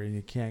cheaper and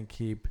you can't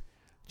keep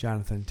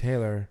Jonathan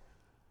Taylor.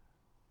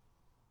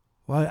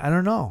 Well, I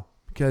don't know.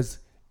 Because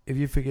if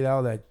you figured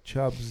out that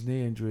Chubb's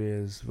knee injury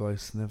is really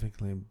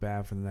significantly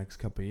bad for the next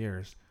couple of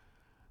years,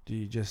 do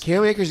you just...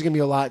 Cam Akers is going to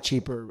be a lot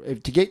cheaper.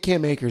 To get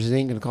Cam Akers, it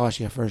ain't going to cost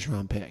you a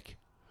first-round pick.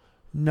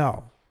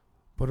 No.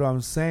 But what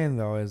I'm saying,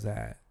 though, is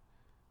that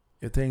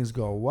if things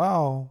go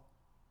well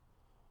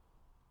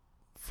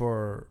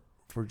for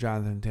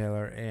Jonathan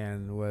Taylor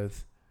and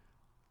with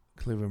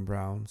Cleveland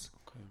Browns,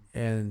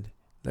 and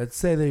let's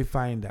say they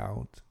find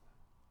out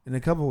in a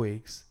couple of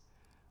weeks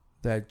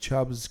that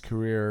Chubb's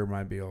career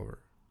might be over.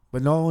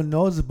 But no one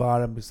knows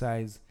about him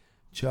besides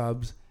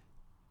Chubbs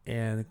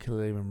and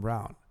Cleveland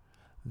Brown.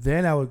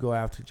 Then I would go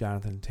after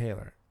Jonathan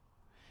Taylor.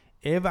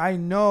 If I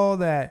know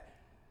that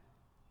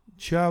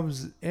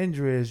Chubb's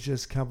injury is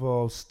just a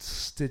couple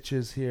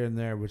stitches here and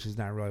there, which is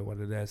not really what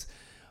it is,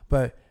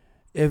 but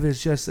if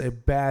it's just a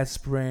bad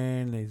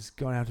sprain, he's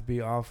going to have to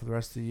be off for the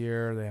rest of the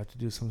year. They have to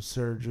do some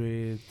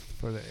surgery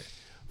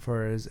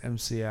for his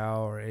MCL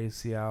or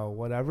ACL,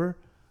 whatever.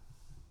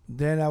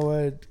 Then I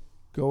would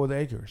go with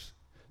Akers.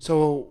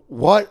 So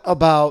what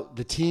about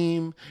the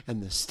team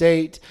and the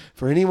state?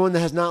 For anyone that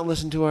has not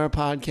listened to our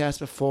podcast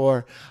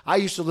before, I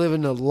used to live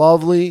in a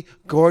lovely,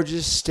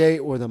 gorgeous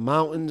state where the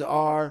mountains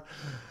are.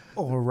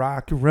 Over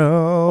Rocky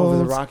Road. Over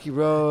the Rocky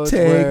Road.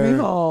 Take me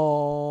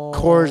home.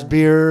 Coors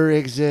beer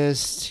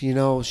exists,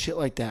 shit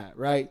like that,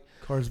 right?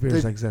 Coors beer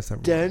exists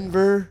everywhere.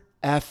 Denver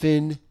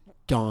effing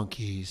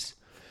Donkeys.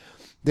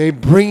 They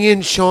bring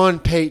in Sean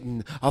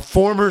Payton, a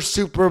former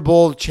Super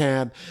Bowl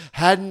champ,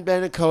 hadn't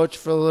been a coach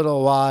for a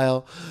little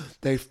while.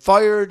 They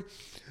fired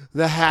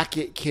the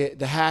Hackett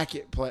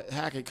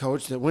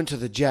coach that went to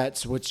the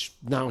Jets, which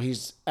now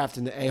he's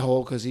effing the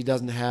a-hole because he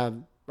doesn't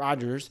have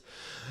Rodgers.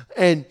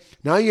 And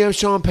now you have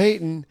Sean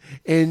Payton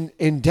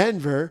in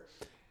Denver,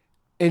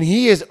 and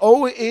he is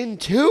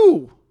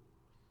 0-2.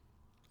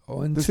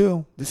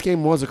 0-2. This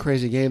game was a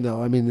crazy game,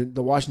 though. I mean,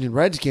 the Washington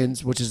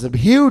Redskins, which is a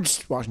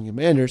huge Washington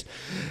Commanders,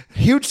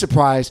 huge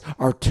surprise,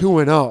 are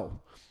 2-0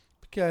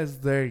 because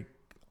they're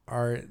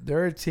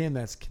a team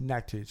that's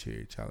connected to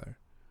each other.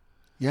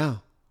 Yeah.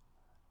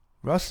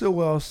 Russell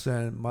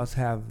Wilson must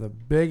have the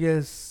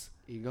biggest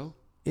ego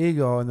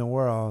in the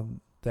world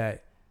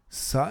that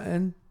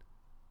Sutton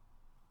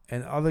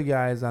and other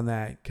guys on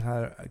that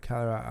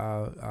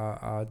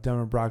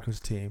Denver Broncos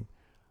team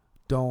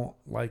don't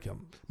like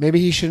him. Maybe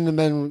he shouldn't have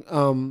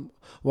been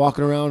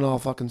walking around all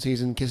fucking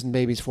season kissing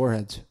babies'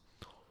 foreheads.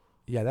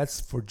 Yeah, that's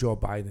for Joe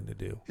Biden to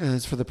do. Yeah,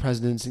 that's for the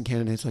presidents and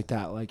candidates like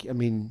that.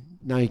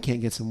 Now you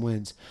can't get some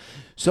wins.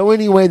 So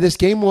anyway, this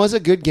game was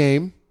a good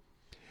game.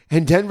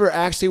 And Denver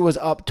actually was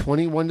up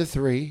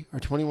 21-3 or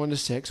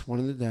 21-6, one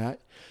of that.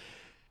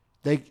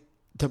 The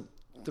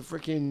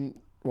freaking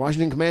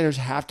Washington Commanders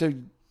have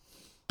to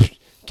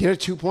get a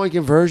 2-point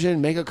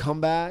conversion, make a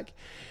comeback,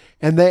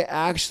 and they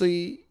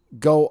actually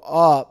go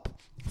up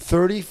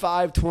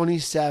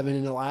 35-27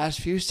 in the last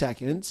few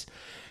seconds,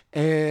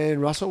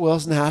 and Russell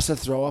Wilson has to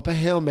throw up a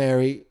Hail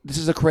Mary. This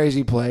is a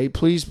crazy play.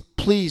 Please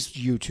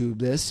YouTube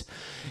this.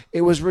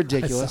 It was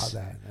ridiculous. I saw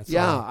that.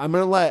 I'm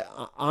going to let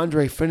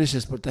Andre finish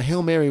this, but the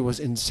Hail Mary was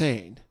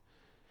insane.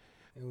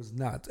 It was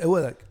nuts. It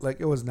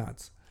was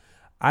nuts.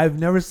 I've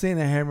never seen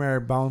a Hail Mary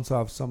bounce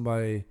off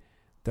somebody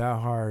that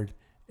hard,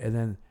 and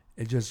then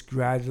it just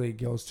gradually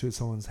goes to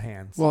someone's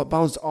hands. Well, it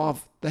bounced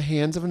off the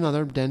hands of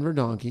another Denver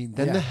Donkey,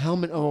 then the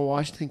helmet of a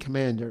Washington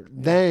Commander,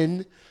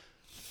 then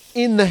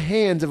in the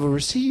hands of a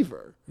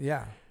receiver.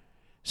 Yeah.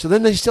 So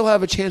then they still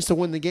have a chance to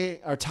win the game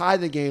or tie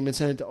the game and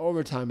send it to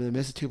overtime, and they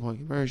miss a 2-point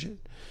conversion.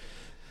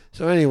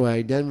 So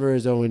anyway, Denver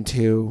is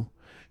 0-2,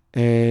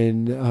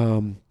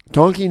 and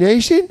Donkey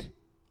Nation,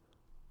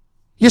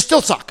 you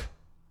still suck.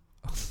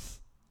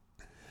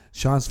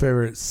 Sean's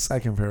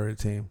second favorite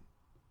team.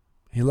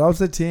 He loves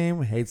the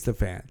team, hates the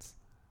fans.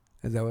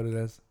 Is that what it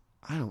is?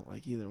 I don't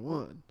like either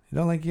one. You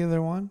don't like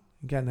either one?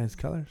 You got nice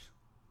colors.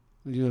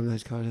 We do have a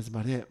nice college. That's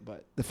about it.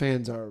 But the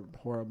fans are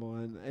horrible,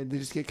 and they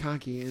just get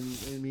cocky. And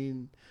I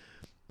mean,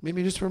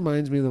 maybe it just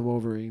reminds me of the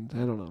Wolverines. I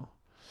don't know.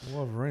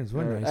 Wolverines,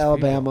 what nice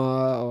Alabama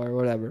people. Or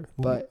whatever.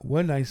 But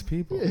we're nice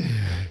people.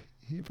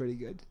 You're pretty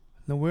good.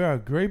 No, we are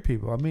great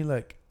people. I mean,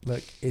 like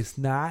it's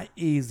not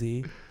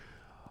easy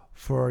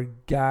for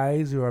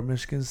guys who are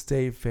Michigan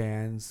State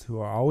fans who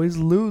are always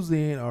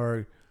losing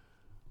or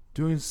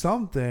doing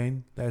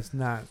something that's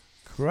not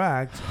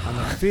correct on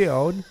the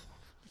field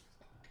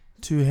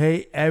to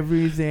hate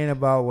everything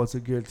about what's a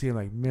good team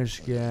like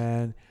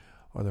Michigan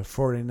or the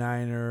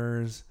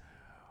 49ers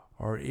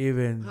or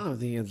even... I don't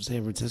think it's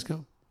San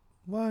Francisco.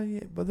 Well,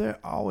 yeah, but they're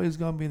always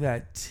going to be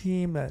that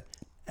team that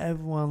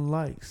everyone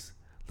likes.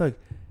 Look,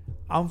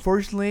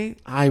 unfortunately...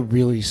 I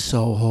really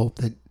so hope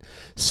that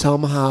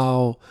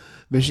somehow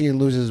Michigan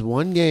loses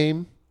one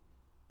game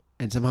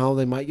and somehow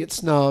they might get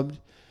snubbed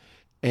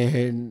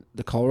and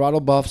the Colorado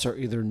Buffs are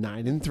either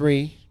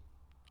 9-3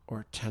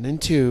 or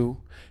 10-2.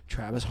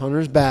 Travis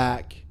Hunter's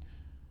back.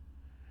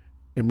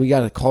 And we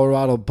got a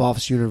Colorado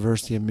Buffs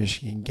University of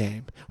Michigan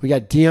game. We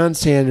got Deion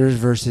Sanders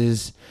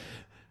versus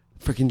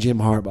freaking Jim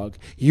Harbaugh.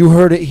 You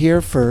heard it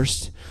here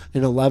first.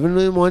 An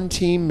 11-1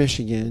 team,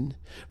 Michigan,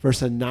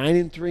 versus a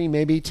 9-3,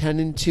 maybe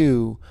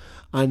 10-2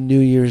 on New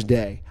Year's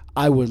Day.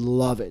 I would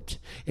love it.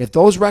 If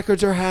those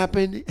records are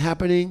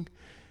happening,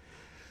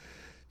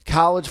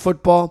 college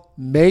football,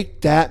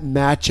 make that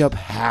matchup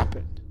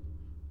happen.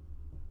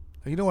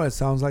 You know what it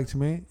sounds like to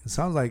me? It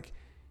sounds like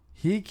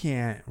he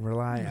can't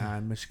rely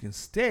on Michigan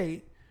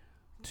State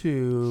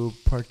to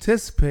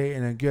participate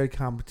in a good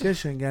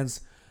competition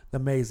against the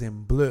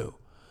Amazing Blue.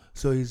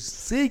 So he's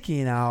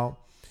seeking out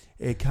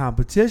a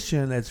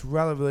competition that's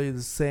relatively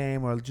the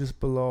same or just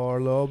below or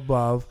a little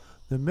above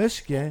the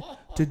Michigan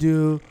to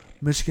do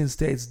Michigan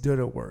State's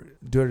dirty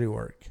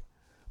work.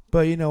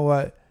 But you know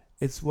what?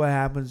 It's what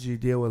happens when you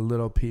deal with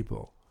little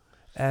people.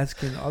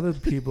 Asking other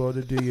people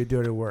to do your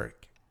dirty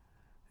work.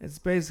 It's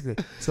basically...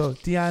 So,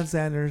 Deion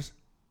Sanders,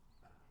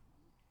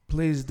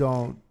 please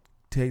don't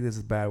take this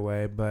a bad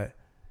way, but,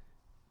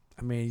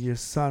 I mean, your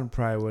son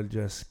probably would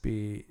just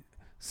be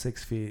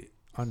 6 feet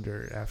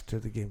under after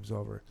the game's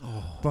over.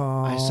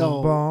 Oh, I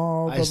so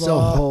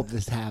hope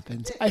this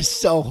happens. I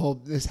so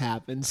hope this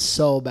happens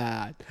so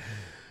bad.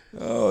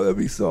 Oh, that'd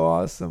be so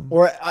awesome.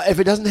 Or if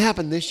it doesn't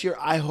happen this year,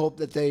 I hope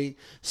that they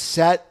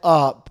set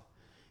up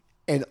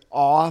an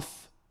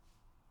off-conference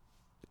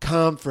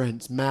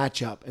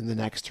matchup in the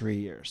next 3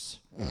 years.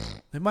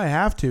 They might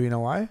have to. You know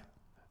why?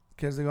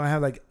 Because they're going to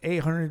have like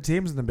 800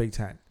 teams in the Big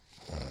Ten.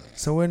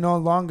 So we're no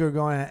longer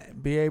going to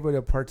be able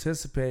to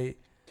participate.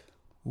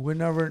 We're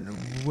no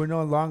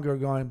longer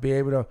going to be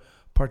able to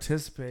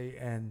participate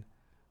in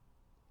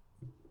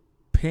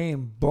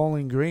paying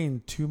Bowling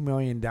Green $2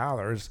 million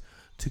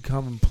to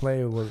come and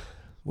play with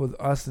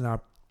us in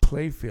our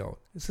play field.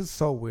 This is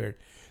so weird.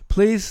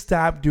 Please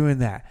stop doing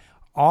that.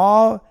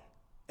 All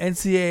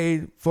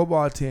NCAA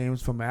football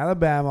teams from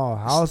Alabama,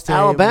 Ohio State.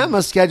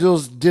 Alabama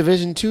schedules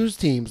Division II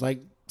teams like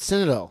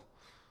Citadel.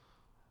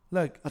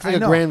 Look, that's like a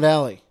Grand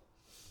Valley.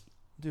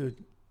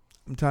 Dude,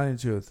 I'm telling you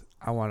the truth.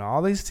 I want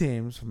all these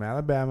teams from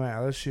Alabama,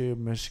 LSU,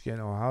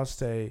 Michigan, Ohio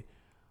State,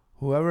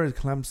 whoever is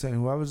Clemson,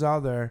 whoever's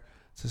out there,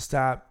 to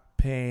stop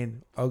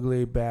paying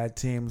ugly, bad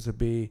teams to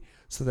be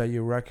so that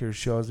your record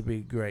shows to be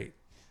great.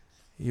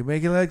 You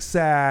make it look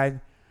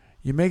sad.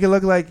 You make it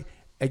look like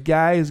a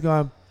guy who's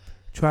going to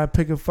try to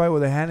pick a fight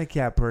with a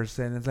handicapped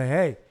person and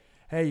say,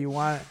 hey, you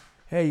want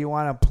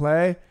to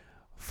play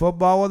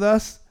football with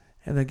us?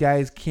 And the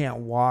guy can't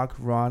walk,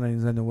 run, and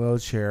he's in the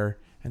wheelchair,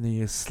 and then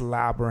you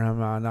slobber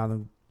him on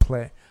the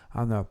play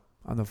on the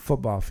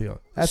football field.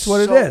 That's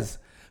what it is.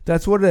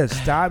 That's what it is.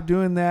 Stop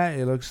doing that.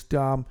 It looks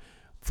dumb.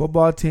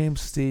 Football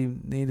teams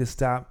need to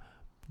stop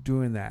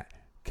doing that.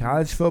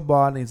 College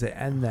football needs to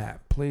end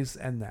that. Please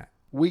end that.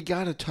 We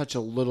got to touch a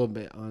little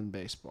bit on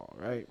baseball,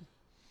 right?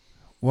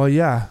 Well,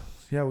 yeah,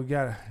 we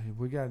got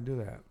to do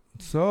that.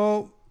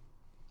 So,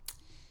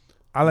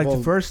 I like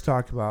to first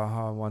talk about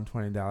how I won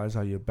 $20.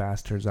 All you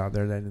bastards out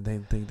there that they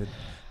think that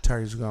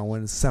Tigers are going to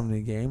win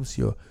 70 games.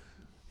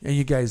 And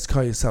you guys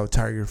call yourself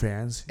Tiger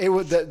fans. It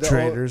was the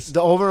traitors.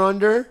 The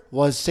over/under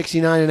was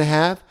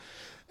 69.5,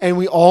 and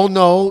we all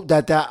know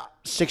that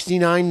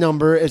 69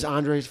 number is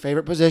Andre's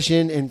favorite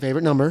position and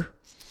favorite number.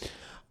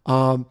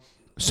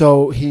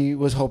 So he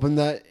was hoping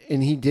that,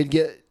 and he did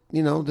get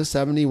the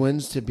 70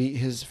 wins to beat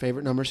his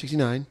favorite number,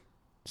 69.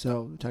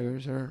 So the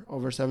Tigers are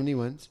over 70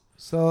 wins.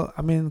 So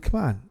I mean, come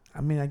on.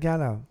 I mean, I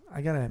gotta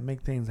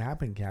make things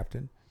happen,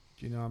 Captain.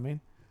 Do you know what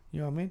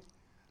I mean?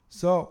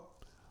 So.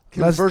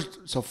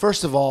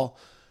 First of all,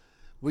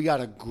 we got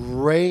a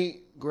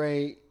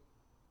great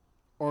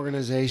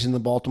organization, the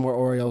Baltimore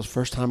Orioles.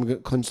 First time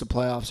clinched the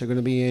playoffs. They're going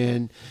to be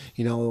in.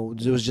 It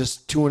was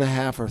just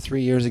 2.5 or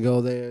 3 years ago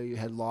they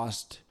had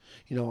lost,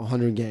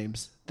 100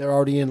 games. They're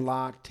already in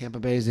lock. Tampa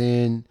Bay's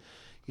in.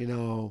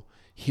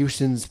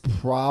 Houston's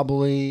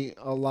probably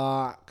a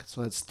lock.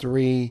 So that's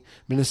 3.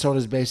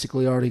 Minnesota's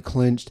basically already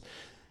clinched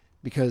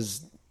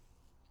because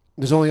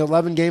there's only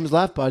 11 games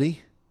left,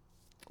 buddy.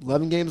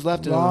 11 games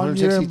left in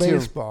 162. Long year in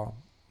baseball.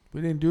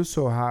 We didn't do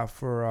so hot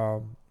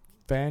for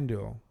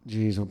FanDuel.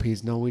 Jeez, oh,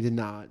 Pete, no, we did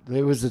not.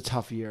 It was a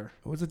tough year.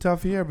 It was a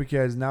tough year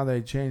because now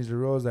they changed the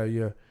rules that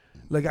year.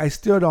 Like, I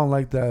still don't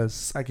like the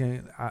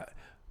second.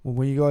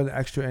 When you go in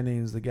extra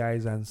innings, the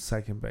guy's on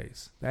second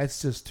base.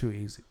 That's just too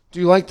easy. Do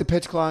you like the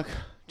pitch clock?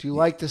 Do you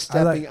like the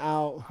stepping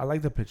out? I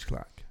like the pitch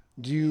clock.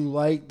 Do you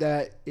like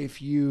that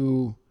if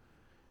you,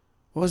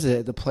 what was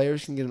it? The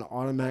players can get an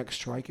automatic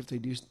strike if they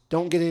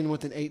don't get in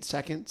within 8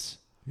 seconds?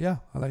 Yeah,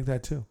 I like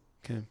that too.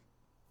 Okay.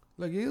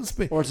 Like,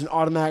 or it's an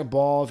automatic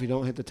ball if you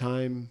don't hit the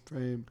time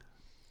frame.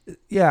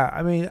 Yeah,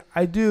 I mean,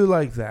 I do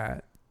like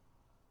that.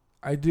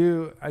 I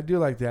do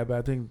like that, but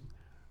I think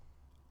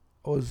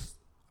I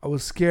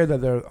was scared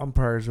that their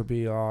umpires would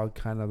be all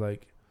kind of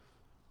like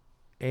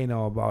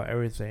anal about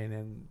everything,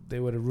 and they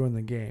would have ruined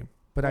the game.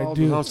 But I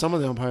do. Well, some of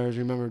the umpires,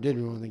 remember, did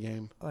ruin the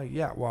game. Like,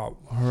 yeah, well,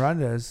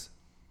 Hernandez,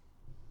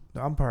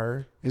 the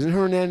umpire. Isn't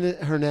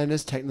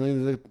Hernandez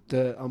technically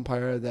the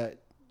umpire that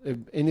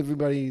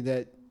everybody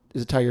that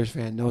is a Tigers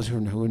fan knows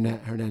who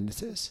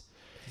Hernandez is?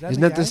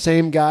 Isn't that the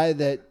same guy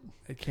that?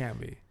 It can't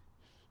be.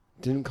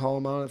 Didn't call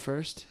him out at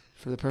first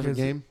for the perfect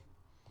game?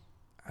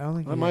 I don't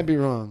think I might be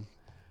wrong.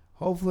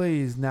 Hopefully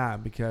he's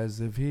not,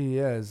 because if he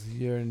is,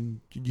 you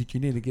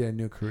need to get a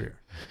new career.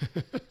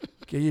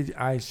 Get your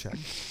eyes checked.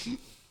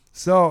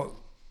 So,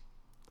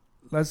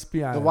 let's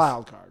be honest. The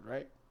wild card,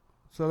 right?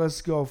 So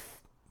let's go.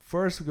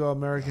 First, we go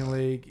American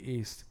League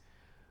East.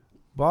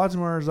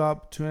 Baltimore's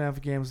up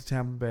 2.5 games to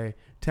Tampa Bay.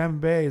 Tampa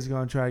Bay is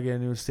going to try to get a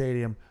new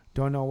stadium.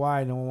 Don't know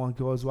why. No one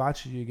goes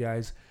watching you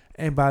guys.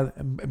 And by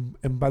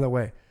the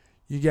way,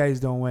 you guys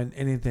don't win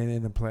anything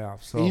in the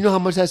playoffs. So, and you know how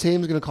much that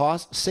stadium is going to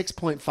cost?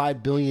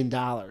 $6.5 billion.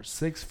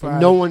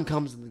 6.5. No one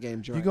comes to the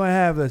game. You're going to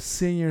have a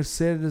senior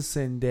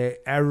citizen day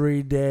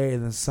every day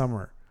in the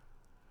summer.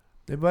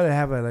 They better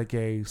have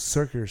a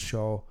circus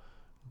show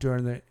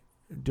during the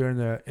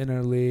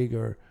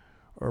interleague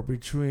or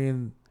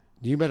between.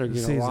 You better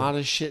get a lot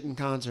of shit in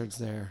concerts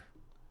there.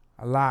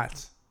 A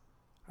lot.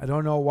 I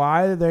don't know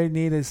why they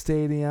need a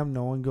stadium.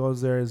 No one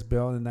goes there. It's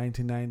built in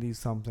 1990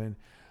 something,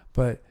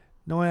 but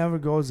no one ever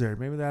goes there.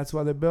 Maybe that's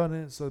why they're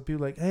building it, so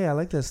people are like, hey, I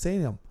like that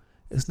stadium.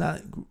 It's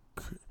not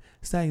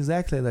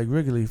exactly like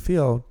Wrigley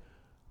Field,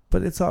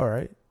 but it's all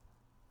right.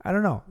 I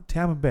don't know.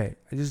 Tampa Bay.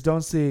 I just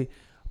don't see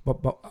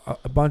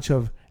a bunch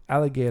of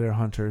alligator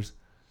hunters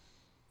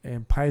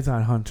and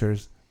python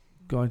hunters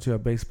going to a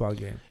baseball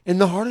game. And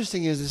the hardest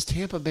thing is this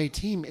Tampa Bay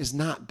team is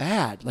not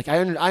bad. Like I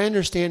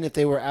understand if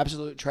they were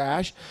absolute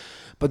trash,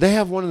 but they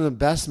have one of the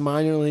best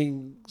minor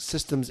league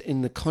systems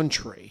in the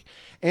country,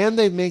 and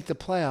they make the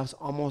playoffs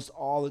almost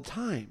all the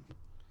time.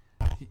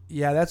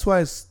 Yeah, that's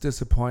why it's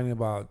disappointing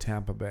about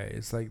Tampa Bay.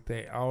 It's like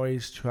they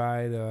always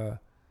try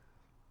to.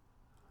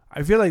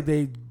 I feel like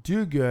they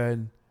do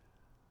good,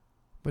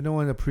 but no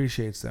one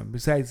appreciates them.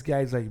 Besides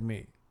guys like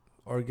me,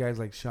 or guys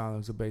like Sean,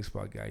 who's a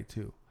baseball guy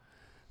too.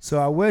 So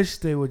I wish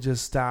they would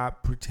just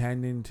stop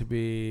pretending to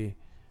be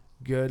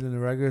good in the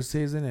regular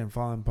season and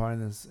falling apart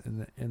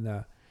in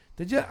the.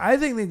 I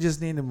think they just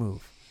need to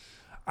move.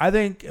 I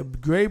think a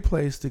great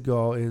place to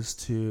go is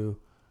to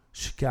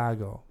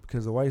Chicago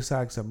because the White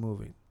Sox are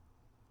moving.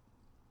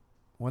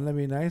 Wouldn't that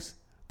be nice?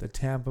 The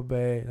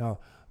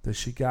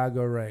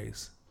Chicago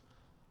Rays.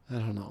 I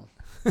don't know.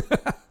 I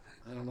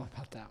don't know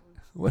about that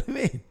one. What do you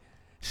mean?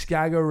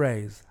 Chicago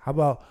Rays.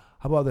 How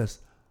about this?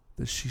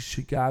 The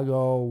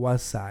Chicago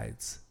West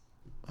Sides.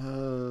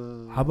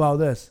 How about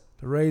this?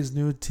 The Rays'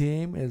 new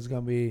team is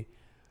going to be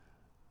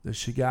the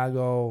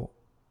Chicago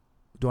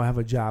Don't Have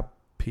a Job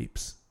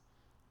Peeps.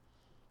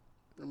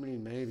 I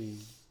mean, maybe,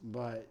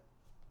 but...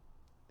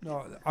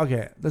 No,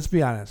 okay, let's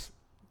be honest.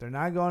 They're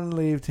not going to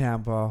leave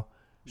Tampa.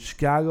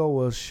 Chicago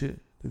will...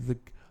 The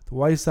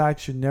White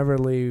Sox should never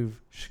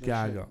leave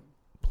Chicago.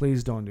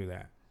 Please don't do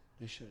that.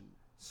 They shouldn't.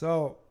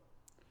 So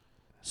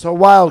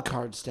wild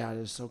card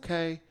status,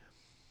 okay?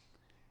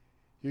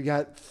 You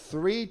got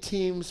 3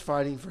 teams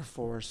fighting for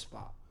 4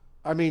 spots.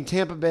 I mean,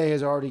 Tampa Bay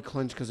has already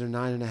clinched because they're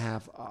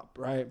 9.5 up,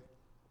 right?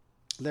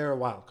 They're a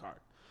wild card.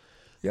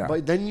 Yeah.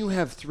 But then you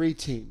have 3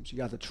 teams. You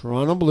got the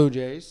Toronto Blue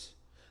Jays,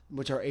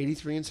 which are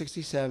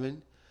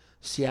 83-67,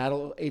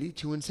 Seattle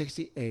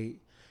 82-68,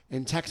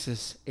 and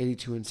Texas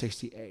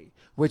 82-68.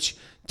 Which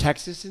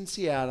Texas and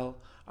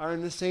Seattle are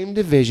in the same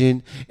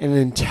division, and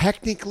then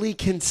technically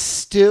can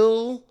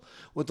still,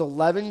 with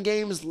 11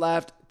 games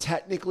left,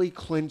 technically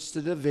clinch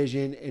the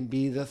division and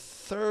be the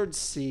 3rd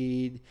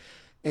seed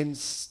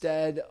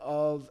instead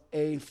of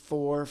a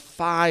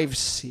 4-5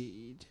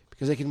 seed.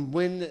 Because they can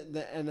win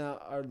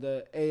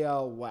the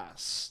AL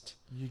West.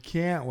 You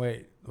can't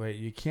wait.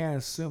 You can't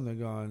assume they're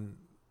going.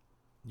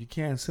 You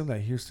can't assume that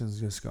Houston's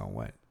just going to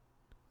win.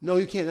 No,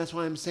 you can't. That's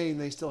why I'm saying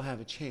they still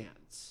have a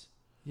chance.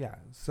 Yeah.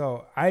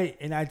 So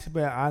to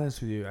be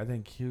honest with you, I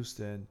think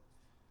Houston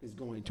is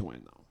going to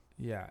win though.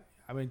 Yeah.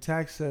 I mean,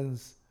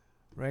 Texans,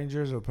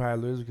 Rangers will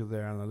probably lose because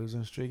they're on a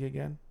losing streak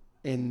again.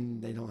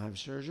 And they don't have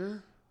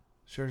Scherzer.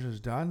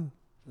 Scherzer's done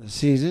the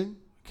season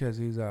because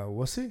he's a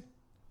wussy.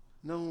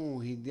 No,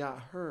 he got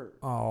hurt.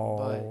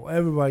 Oh,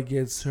 everybody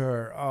gets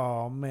hurt.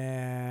 Oh,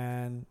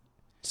 man.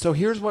 So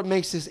here's what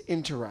makes this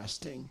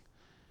interesting.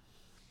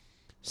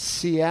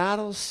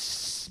 Seattle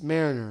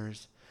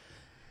Mariners,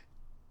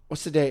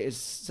 what's the date? It's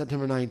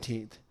September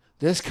 19th.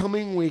 This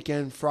coming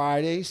weekend,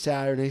 Friday,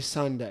 Saturday,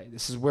 Sunday.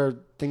 This is where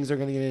things are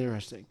going to get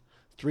interesting.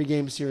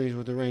 3-game series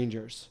with the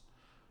Rangers.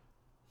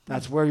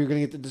 That's where you're going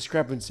to get the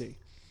discrepancy.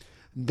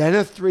 Then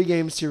a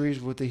 3-game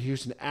series with the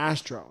Houston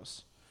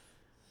Astros.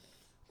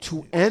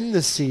 To end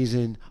the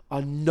season,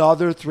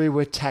 another 3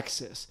 with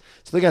Texas.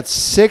 So they got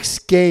 6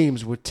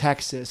 games with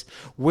Texas,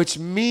 which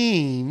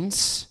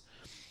means,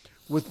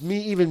 with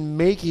me even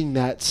making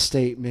that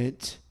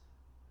statement,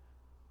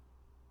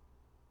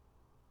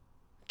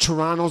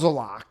 Toronto's a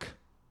lock.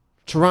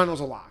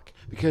 Toronto's a lock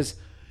because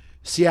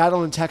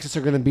Seattle and Texas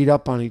are going to beat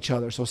up on each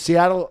other. So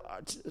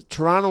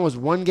Toronto is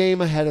 1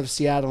 game ahead of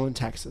Seattle and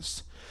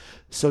Texas.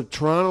 So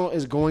Toronto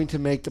is going to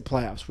make the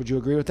playoffs. Would you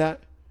agree with that?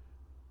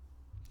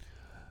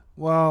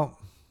 Well,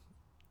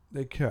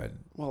 they could.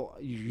 Well,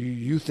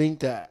 you think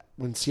that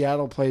when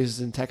Seattle plays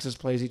and Texas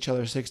plays each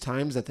other 6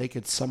 times that they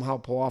could somehow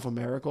pull off a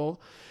miracle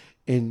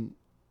and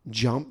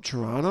jump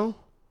Toronto?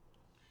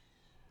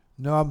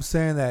 No, I'm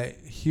saying that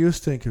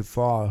Houston could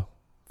fall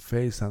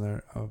flat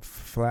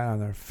on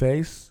their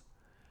face,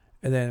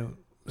 and then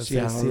let's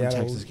say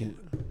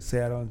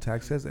Seattle and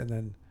Texas, and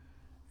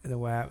then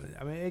what happens?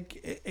 I mean,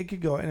 it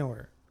could go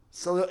anywhere.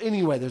 So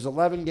anyway, there's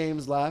 11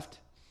 games left.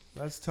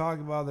 Let's talk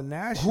about the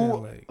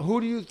National League. Who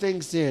do you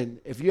think's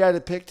in? If you had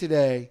to pick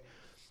today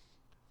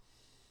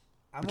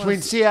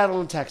between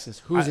Seattle and Texas,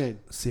 who's in?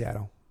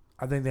 Seattle.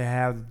 I think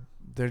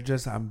they're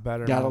just on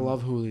better. Gotta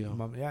love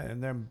Julio. Yeah,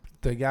 and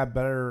they got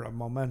better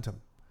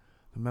momentum.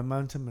 The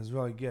momentum is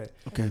really good.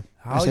 Okay.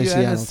 How you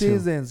end the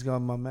season is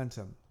going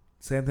momentum.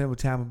 Same thing with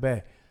Tampa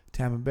Bay.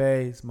 Tampa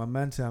Bay's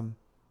momentum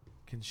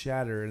can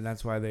shatter, and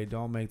that's why they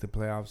don't make the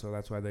playoffs. So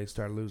that's why they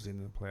start losing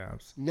in the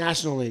playoffs.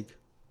 National League.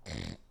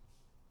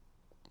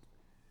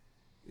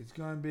 It's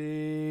going to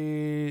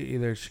be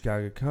either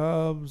Chicago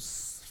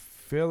Cubs,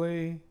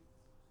 Philly.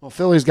 Well,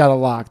 Philly's got a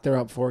lock. They're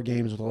up 4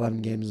 games with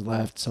 11 games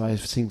left, so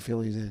I've seen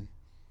Philly's in.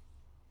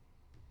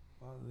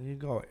 Well, there you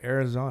go.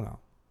 Arizona,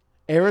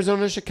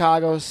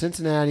 Chicago,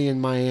 Cincinnati,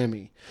 and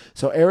Miami.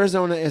 So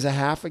Arizona is a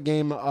half a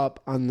game up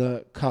on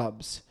the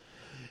Cubs,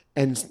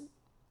 and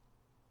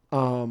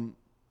a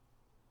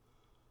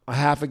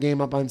half a game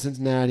up on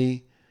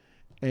Cincinnati,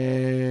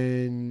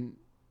 and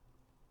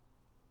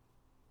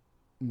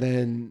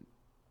then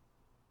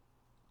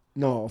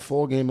a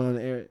full game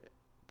on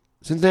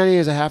Cincinnati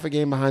is a half a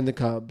game behind the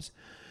Cubs.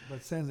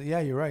 But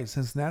you're right.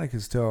 Cincinnati can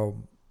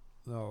still.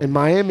 And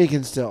Miami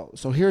can still.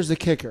 So here's the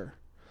kicker.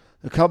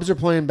 The Cubs are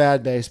playing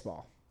bad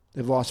baseball.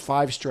 They've lost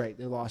 5 straight.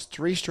 They lost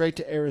 3 straight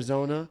to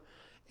Arizona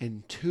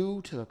and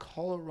 2 to the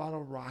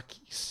Colorado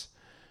Rockies,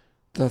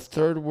 the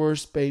 3rd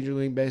worst Major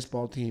League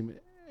Baseball team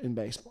in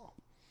baseball.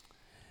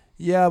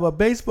 Yeah, but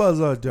baseball is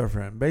a little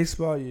different.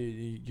 Baseball,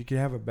 you can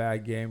have a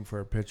bad game for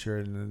a pitcher,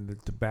 and then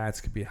the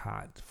bats could be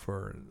hot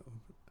for.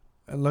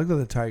 And look at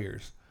the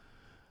Tigers.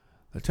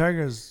 The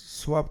Tigers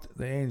swept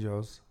the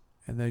Angels,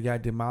 and they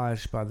got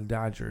demolished by the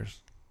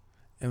Dodgers.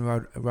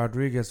 And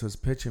Rodriguez was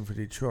pitching for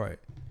Detroit.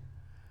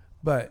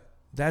 But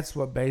that's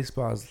what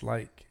baseball is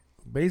like.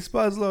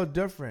 Baseball is a little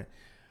different.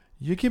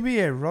 You can be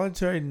a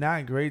relatively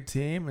not great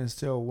team and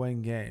still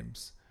win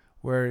games.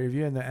 Where if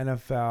you're in the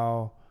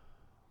NFL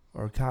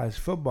or college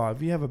football,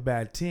 if you have a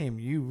bad team,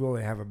 you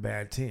really have a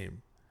bad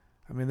team.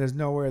 I mean, there's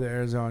nowhere the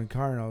Arizona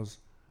Cardinals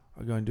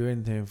are going to do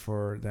anything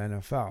for the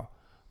NFL.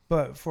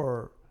 But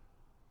for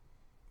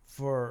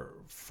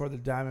the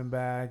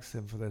Diamondbacks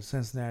and for the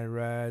Cincinnati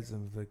Reds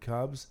and for the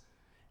Cubs,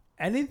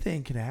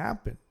 anything can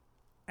happen.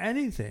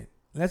 Anything.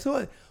 That's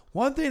what.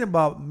 One thing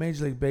about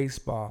Major League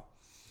Baseball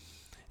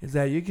is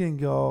that you can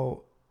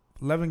go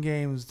 11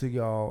 games to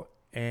go,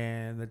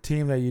 and the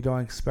team that you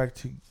don't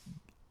expect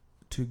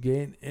to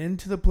get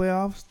into the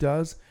playoffs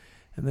does,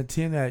 and the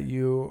team that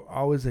you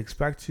always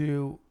expect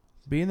to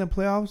be in the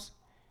playoffs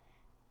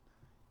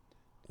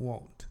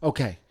won't.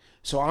 Okay,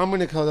 so I'm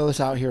going to call this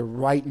out here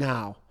right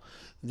now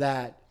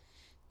that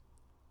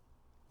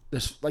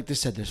like they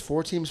said, there's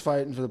 4 teams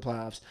fighting for the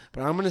playoffs,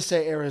 but I'm going to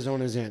say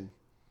Arizona's in.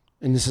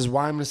 And this is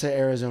why I'm going to say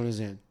Arizona's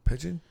in.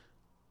 Pitching?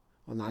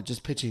 Well, not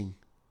just pitching.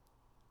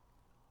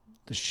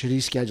 The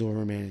shitty schedule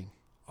remaining.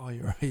 Oh,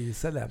 you're right. You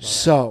said that.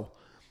 So,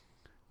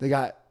 they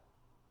got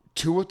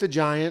 2 with the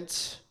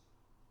Giants.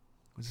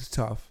 Which is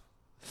tough.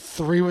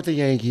 3 with the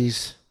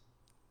Yankees.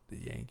 The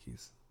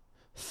Yankees.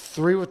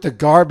 3 with the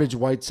garbage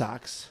White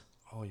Sox.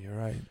 Oh, you're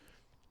right.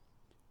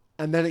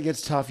 And then it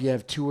gets tough. You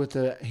have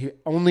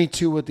only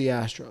 2 with the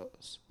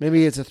Astros.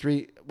 Maybe it's a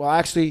 3. Well,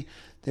 actually,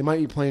 they might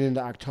be playing into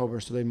October,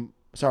 so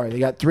they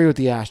got 3 with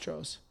the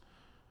Astros.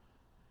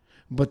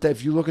 But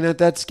if you're looking at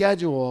that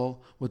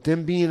schedule, with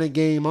them being a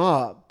game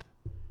up,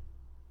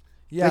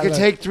 they could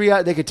take 3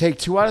 out. They could take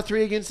 2 out of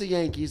 3 against the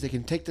Yankees. They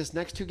can take this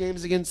next 2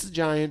 games against the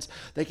Giants.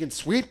 They can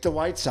sweep the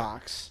White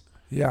Sox.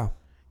 Yeah.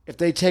 If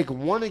they take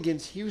 1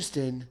 against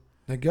Houston,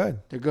 they're good.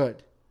 They're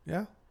good.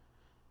 Yeah.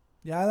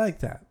 Yeah, I like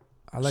that.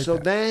 So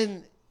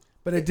then,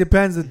 But it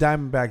depends if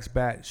Diamondbacks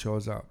bat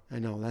shows up. I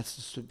know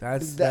That's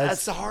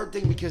the hard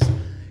thing because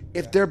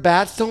if their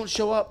bats don't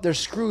show up, they're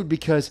screwed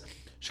because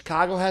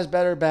Chicago has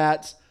better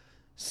bats,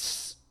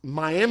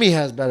 Miami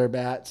has better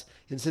bats,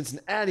 and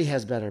Cincinnati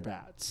has better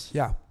bats.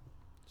 Yeah.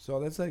 So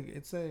that's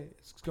it's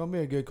gonna be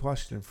a good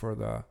question for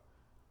the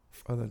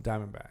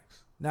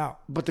Diamondbacks. Now,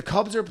 but the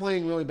Cubs are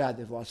playing really bad.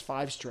 They've lost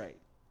 5 straight.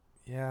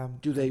 Yeah.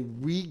 Do they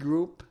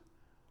regroup?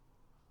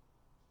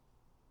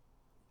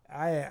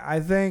 I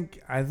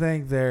think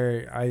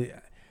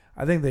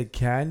they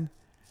can,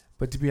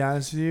 but to be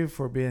honest with you,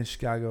 for being a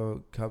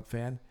Chicago Cub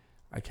fan,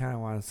 I kind of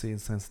want to see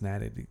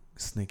Cincinnati to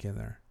sneak in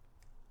there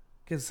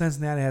because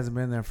Cincinnati hasn't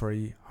been there for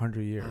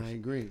 100 years. I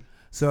agree.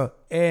 So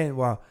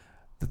the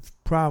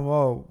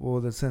problem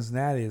with the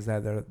Cincinnati is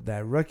that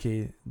that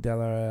rookie De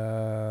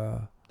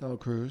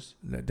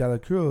La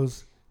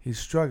Cruz, he's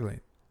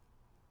struggling.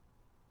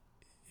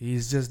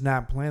 He's just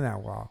not playing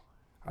that well.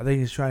 I think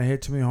he's trying to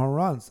hit too many home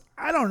runs.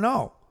 I don't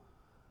know.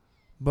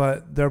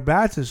 But their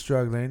bats are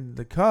struggling.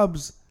 The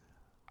Cubs,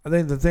 I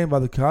think the thing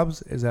about the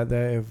Cubs is that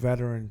they're a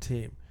veteran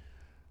team.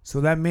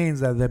 So that means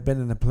that they've been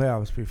in the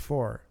playoffs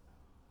before.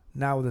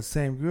 Not with the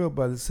same group,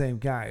 but the same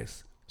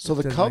guys. So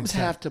the Cubs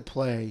have to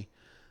play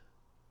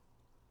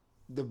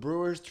the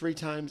Brewers 3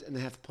 times, and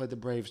they have to play the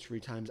Braves 3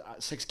 times.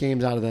 6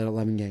 games out of that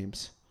 11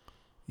 games.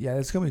 Yeah,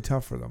 it's going to be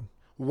tough for them.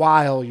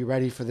 While, you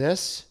ready for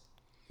this?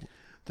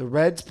 The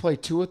Reds play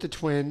 2 with the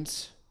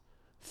Twins,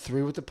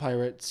 3 with the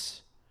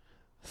Pirates,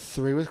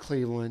 3 with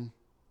Cleveland,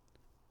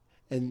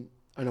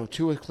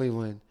 2 with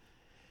Cleveland,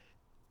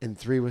 and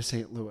 3 with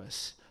St.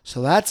 Louis.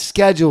 So that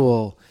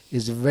schedule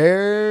is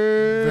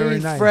very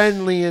nice.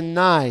 Friendly and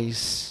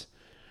nice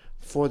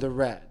for the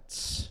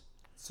Reds.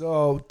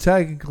 So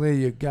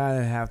technically, you're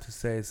gonna have to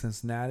say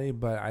Cincinnati,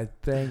 but I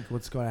think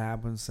what's going to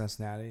happen in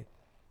Cincinnati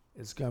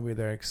is going to be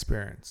their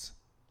experience.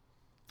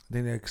 I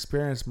think their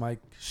experience might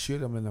shoot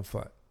them in the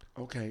foot.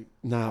 Okay,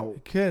 now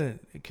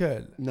it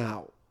could.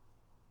 Now,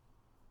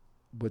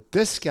 with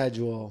this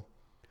schedule,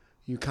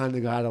 you kind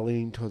of got to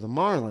lean toward the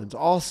Marlins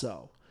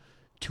also.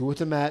 2 with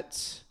the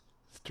Mets,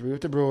 3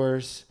 with the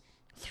Brewers,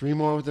 3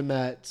 more with the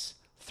Mets,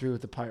 3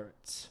 with the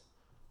Pirates.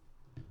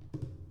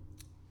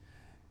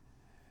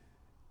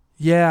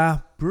 Yeah,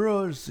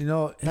 Brewers,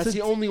 That's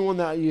the only one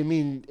that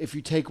if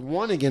you take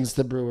 1 against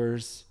the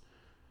Brewers.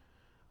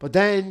 But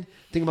then,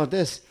 think about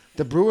this.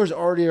 The Brewers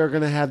already are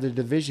going to have their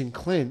division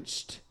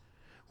clinched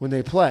when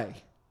they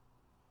play.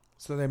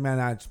 So they may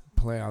not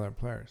play other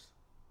players.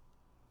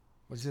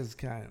 Which is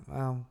kind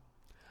of,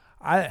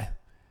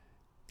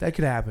 that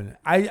could happen.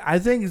 I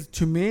think,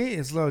 to me,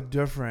 it's a little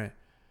different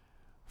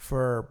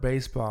for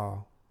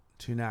baseball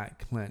to not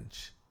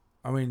clinch.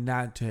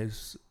 Not to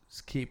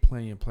keep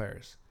playing your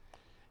players.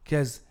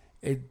 Because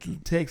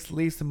it takes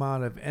least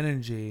amount of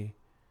energy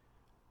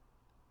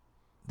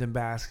than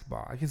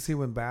basketball. I can see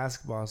when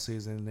basketball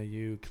season that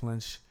you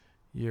clinch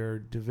your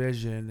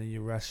division and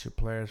you rest your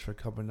players for a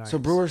couple of nights. So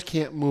Brewers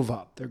can't move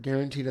up. They're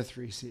guaranteed a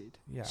 3 seed.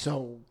 Yeah.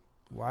 So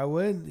why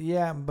would?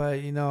 Yeah, but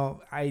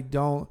I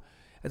don't.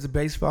 As a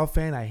baseball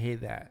fan, I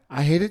hate that.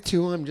 I hate it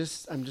too. I'm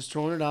just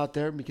throwing it out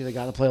there because I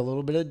got to play a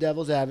little bit of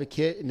devil's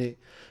advocate, and it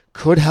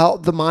could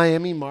help the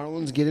Miami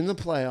Marlins get in the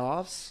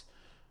playoffs.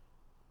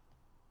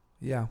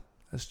 Yeah,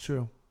 that's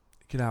true.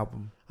 It can help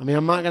them.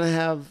 I'm not gonna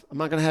have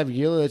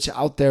Yelich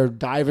out there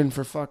diving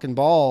for fucking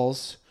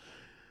balls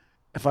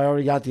if I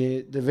already got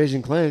the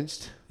division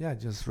clinched. Yeah,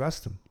 just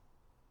rest him.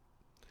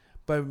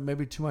 But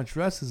maybe too much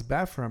rest is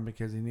bad for him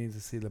because he needs to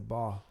see the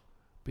ball,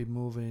 be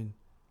moving,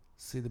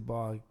 see the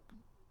ball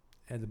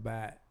at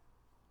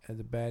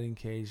the batting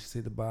cage,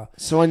 see the ball.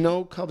 So I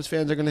know Cubs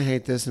fans are gonna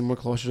hate this, and we're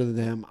closer to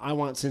them. I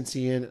want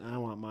Cincy in, and I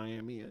want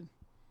Miami in.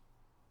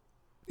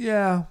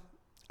 Yeah.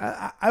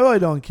 I really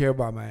don't care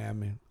about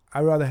Miami.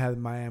 I'd rather have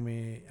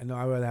Miami. I'd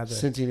rather have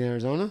Cincy in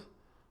Arizona.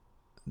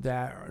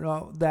 That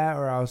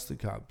or else the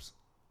Cubs.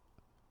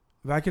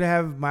 If I could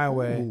have it my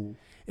way,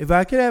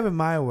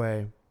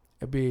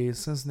 it'd be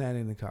Cincinnati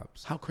and the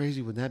Cubs. How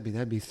crazy would that be?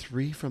 That'd be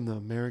 3 from the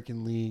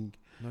American League,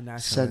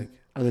 National League,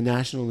 or the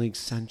National League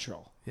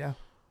Central. Yeah,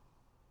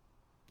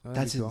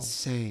 that's cool.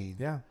 Insane.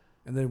 Yeah,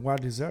 and then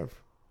what deserve?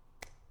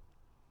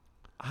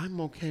 I'm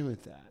okay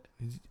with that.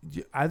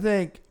 I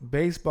think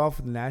baseball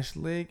for the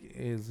National League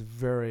is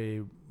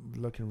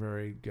looking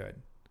very good.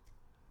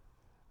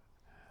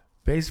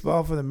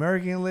 Baseball for the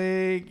American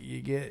League,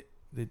 you get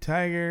the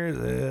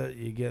Tigers,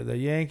 you get the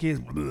Yankees.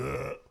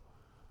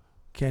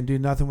 Can't do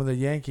nothing with the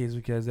Yankees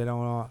because they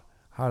don't know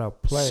how to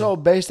play. So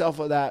based off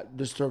of that,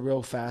 just a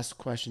real fast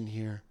question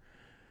here.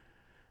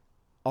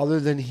 Other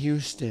than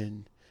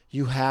Houston,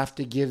 you have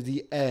to give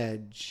the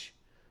edge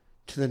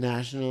to the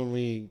National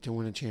League to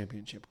win a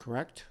championship,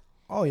 correct?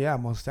 Oh, yeah,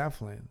 most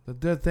definitely.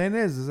 The thing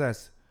is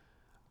this.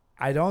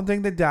 I don't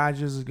think the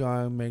Dodgers are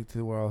going to make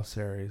the World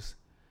Series.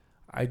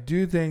 I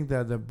do think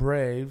that the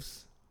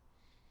Braves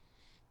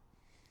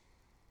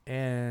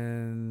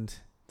and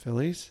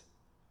Phillies?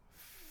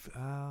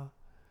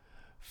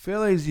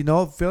 Phillies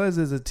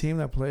is a team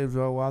that plays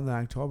real well in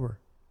October.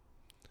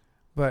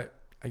 But,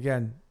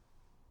 again,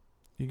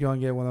 You're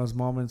going to get one of those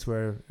moments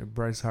where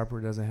Bryce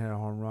Harper doesn't hit a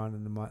home run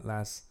in the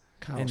last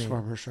Kyle inning.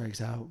 Schwarber strikes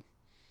out.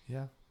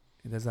 Yeah,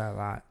 he does that a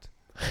lot.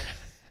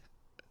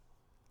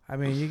 I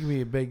mean, you can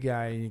be a big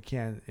guy and you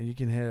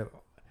can hit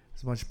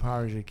as much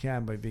power as you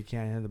can, but if you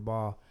can't hit the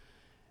ball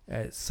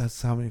at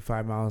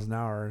 75 miles an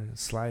hour,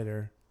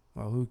 slider,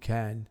 well, who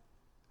can?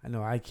 I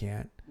know I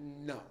can't.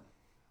 No.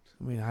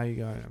 I mean, how you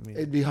going? I mean,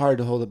 It'd be hard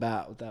to hold a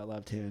bat with that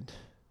left hand.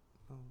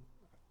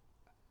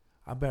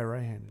 I bet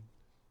right-handed.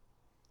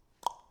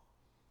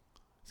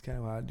 It's kind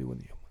of what I do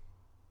with you.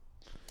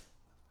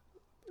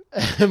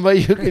 But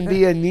you can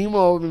be a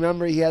Nemo.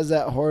 Remember, he has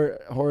that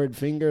horrid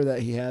finger that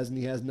he has, and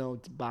he has no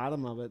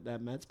bottom of it.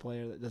 That Mets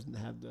player that doesn't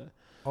have the.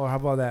 Oh, how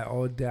about that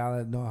old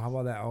Dallas? No, how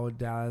about that old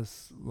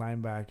Dallas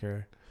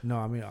linebacker? No,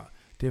 I mean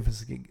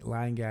defensive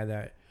line guy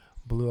that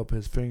blew up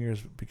his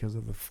fingers because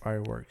of the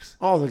fireworks.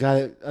 Oh, the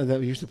guy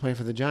that used to play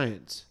for the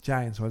Giants.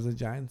 Giants, was it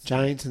Giants?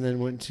 Giants, and then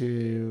went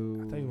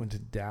to. I thought he went to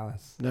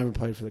Dallas. Never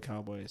played for the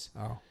Cowboys.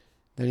 Oh.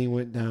 Then he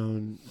went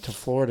down to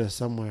Florida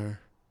somewhere.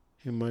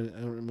 He might.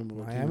 I don't remember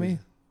what. Miami.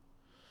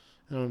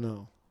 I don't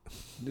know.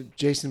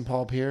 Jason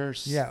Paul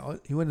Pierce. Yeah,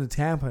 he went to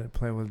Tampa to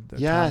play with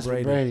Tom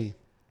Brady. Brady.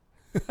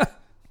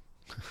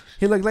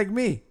 He looked like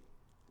me.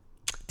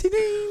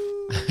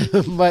 Ding.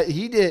 But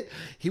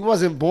he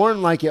wasn't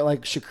born like it,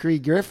 like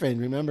Shaquille Griffin.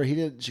 Remember,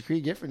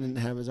 Shaquille Griffin didn't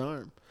have his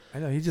arm. I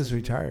know, he just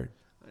retired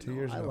 2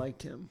 years ago. I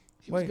liked him.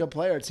 He was a good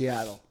player at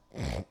Seattle.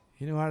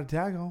 He knew how to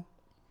tackle.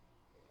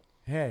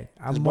 Hey,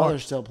 His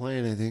brother's still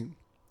playing, I think.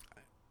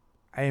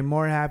 I am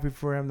more happy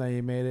for him that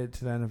he made it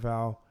to the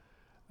NFL.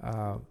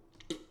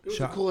 It was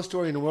the coolest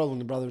story in the world when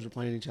the brothers were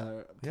playing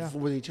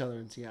with each other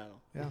in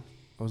Seattle. Yeah,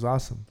 it was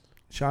awesome.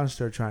 Sean's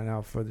still trying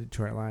out for the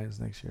Detroit Lions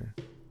next year.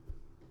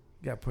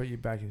 Got to put you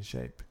back in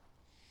shape.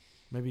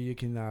 Maybe you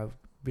can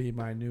be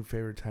my new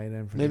favorite tight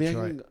end for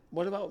Detroit.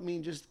 What about me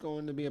just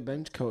going to be a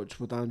bench coach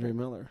with Andre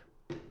Miller?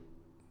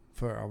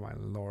 Oh my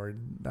Lord,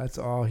 that's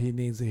all he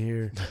needs to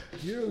hear.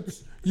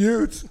 Utes,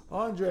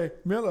 Andre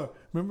Miller.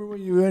 Remember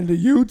when you were into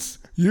Utes?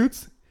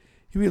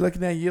 He'd be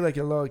looking at you like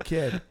a little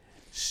kid.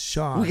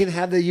 Sean, we can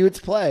have the Utes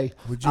play.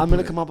 I'm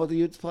going to come up with the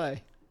Utes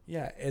play.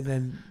 Yeah,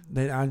 and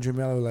then Andre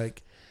Miller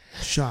like,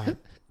 Sean,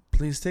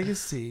 please take a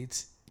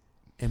seat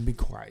and be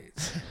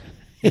quiet.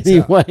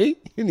 Anyway.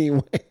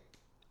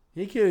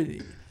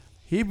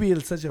 He'd be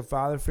such a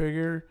father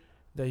figure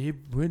that he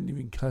wouldn't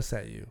even cuss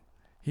at you.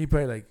 He'd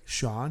probably like,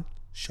 Sean,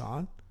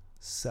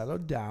 settle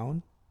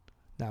down.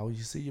 Now when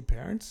you see your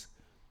parents,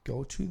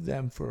 go to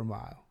them for a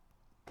mile.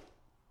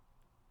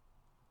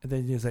 And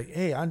then he's like,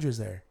 hey, Andre's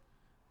there.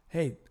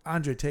 Hey,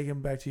 Andre, take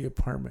him back to your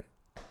apartment.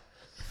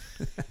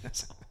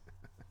 It's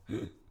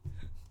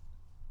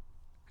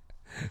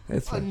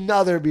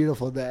another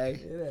beautiful day.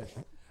 It is.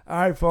 All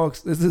right,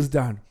 folks, this is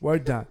done. We're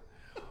done.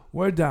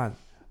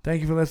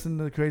 Thank you for listening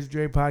to the Crazy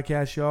Dre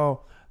Podcast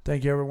Show.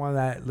 Thank you, everyone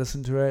that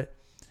listened to it.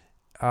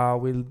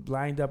 We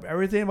lined up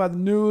everything about the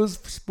news,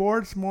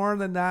 sports, more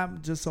than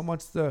that, just so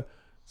much the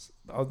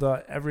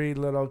every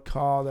little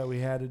call that we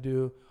had to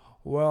do.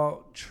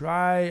 Well,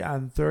 try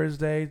on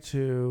Thursday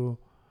to.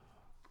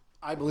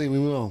 I believe we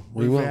will.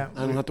 We will. I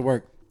don't have to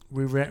work.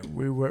 We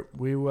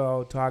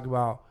will talk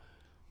about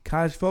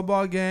college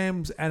football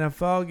games,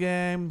 NFL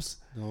games.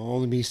 There'll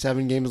only be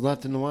 7 games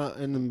left in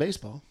the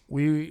baseball.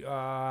 Who's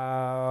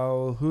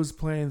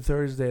playing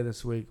Thursday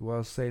this week?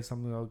 We'll say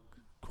something real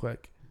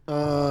quick.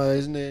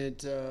 Isn't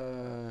it?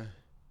 I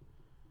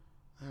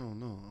don't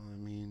know. I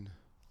mean,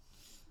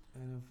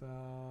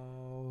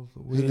 NFL.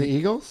 Is it the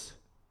Eagles?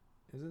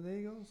 Is it the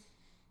Eagles?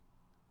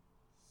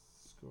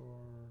 Score.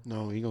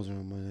 No, Eagles are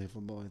on Monday Night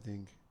Football, I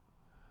think.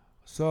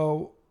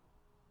 So,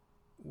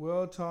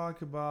 we'll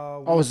talk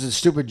about. Oh, it's the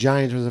stupid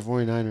Giants versus the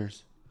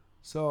 49ers.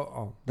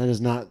 So, that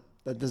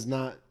does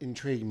not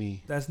intrigue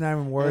me. That's not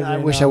even worthy. I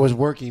wish I was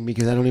working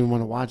because I don't even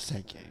want to watch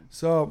that game.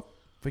 So,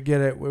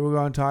 forget it. We were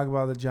going to talk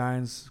about the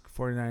Giants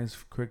 49ers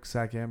for a quick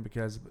second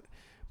because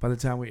by the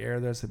time we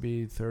air this, it'll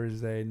be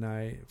Thursday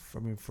night.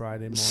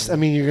 Friday morning. I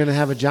mean, you're going to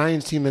have a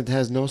Giants team that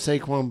has no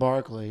Saquon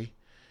Barkley,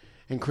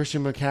 and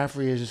Christian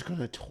McCaffrey is just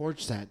going to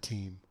torch that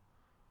team.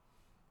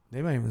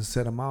 They might even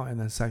set them out in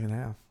the second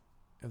half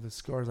if the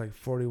score is like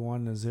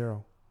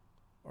 41-0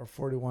 or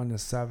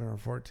 41-7 or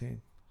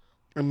 14.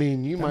 I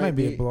mean, that might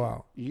be a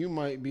blowout. You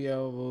might be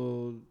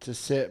able to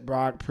sit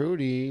Brock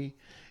Purdy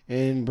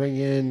and bring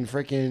in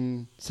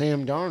freaking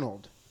Sam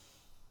Darnold.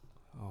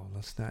 Oh,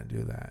 let's not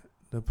do that.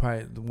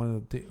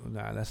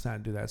 Let's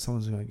not do that.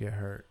 Someone's going to get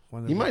hurt.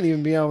 You might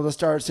even be able to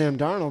start Sam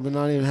Darnold and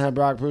not even have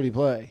Brock Purdy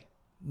play.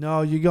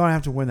 No, you're going to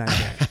have to win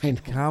that game.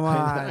 Come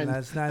on.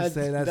 Let's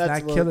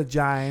not kill the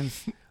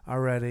Giants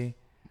already.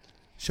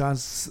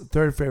 Sean's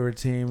third favorite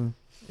team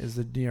is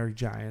the New York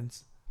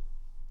Giants.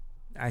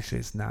 Actually,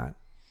 it's not.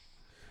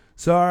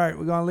 So, all right,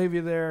 we're going to leave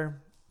you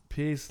there.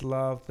 Peace,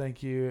 love.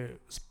 Thank you,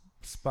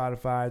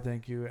 Spotify.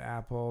 Thank you,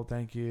 Apple.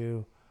 Thank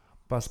you,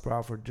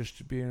 Buzzsprout, for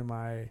distributing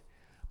my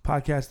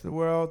podcast to the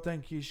world.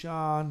 Thank you,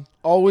 Sean.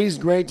 Always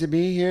great to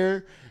be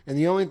here. And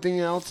the only thing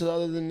else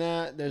other than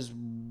that, there's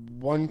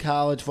one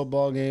college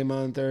football game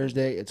on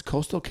Thursday. It's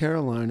Coastal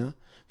Carolina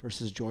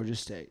versus Georgia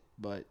State.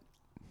 But,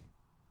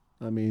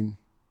 I mean,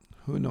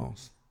 who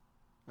knows?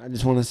 I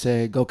just want to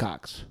say go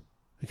Cox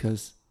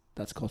because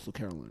that's Coastal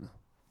Carolina.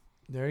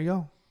 There you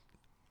go.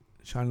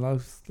 Sean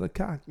loves the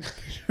cock.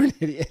 You're an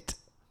idiot.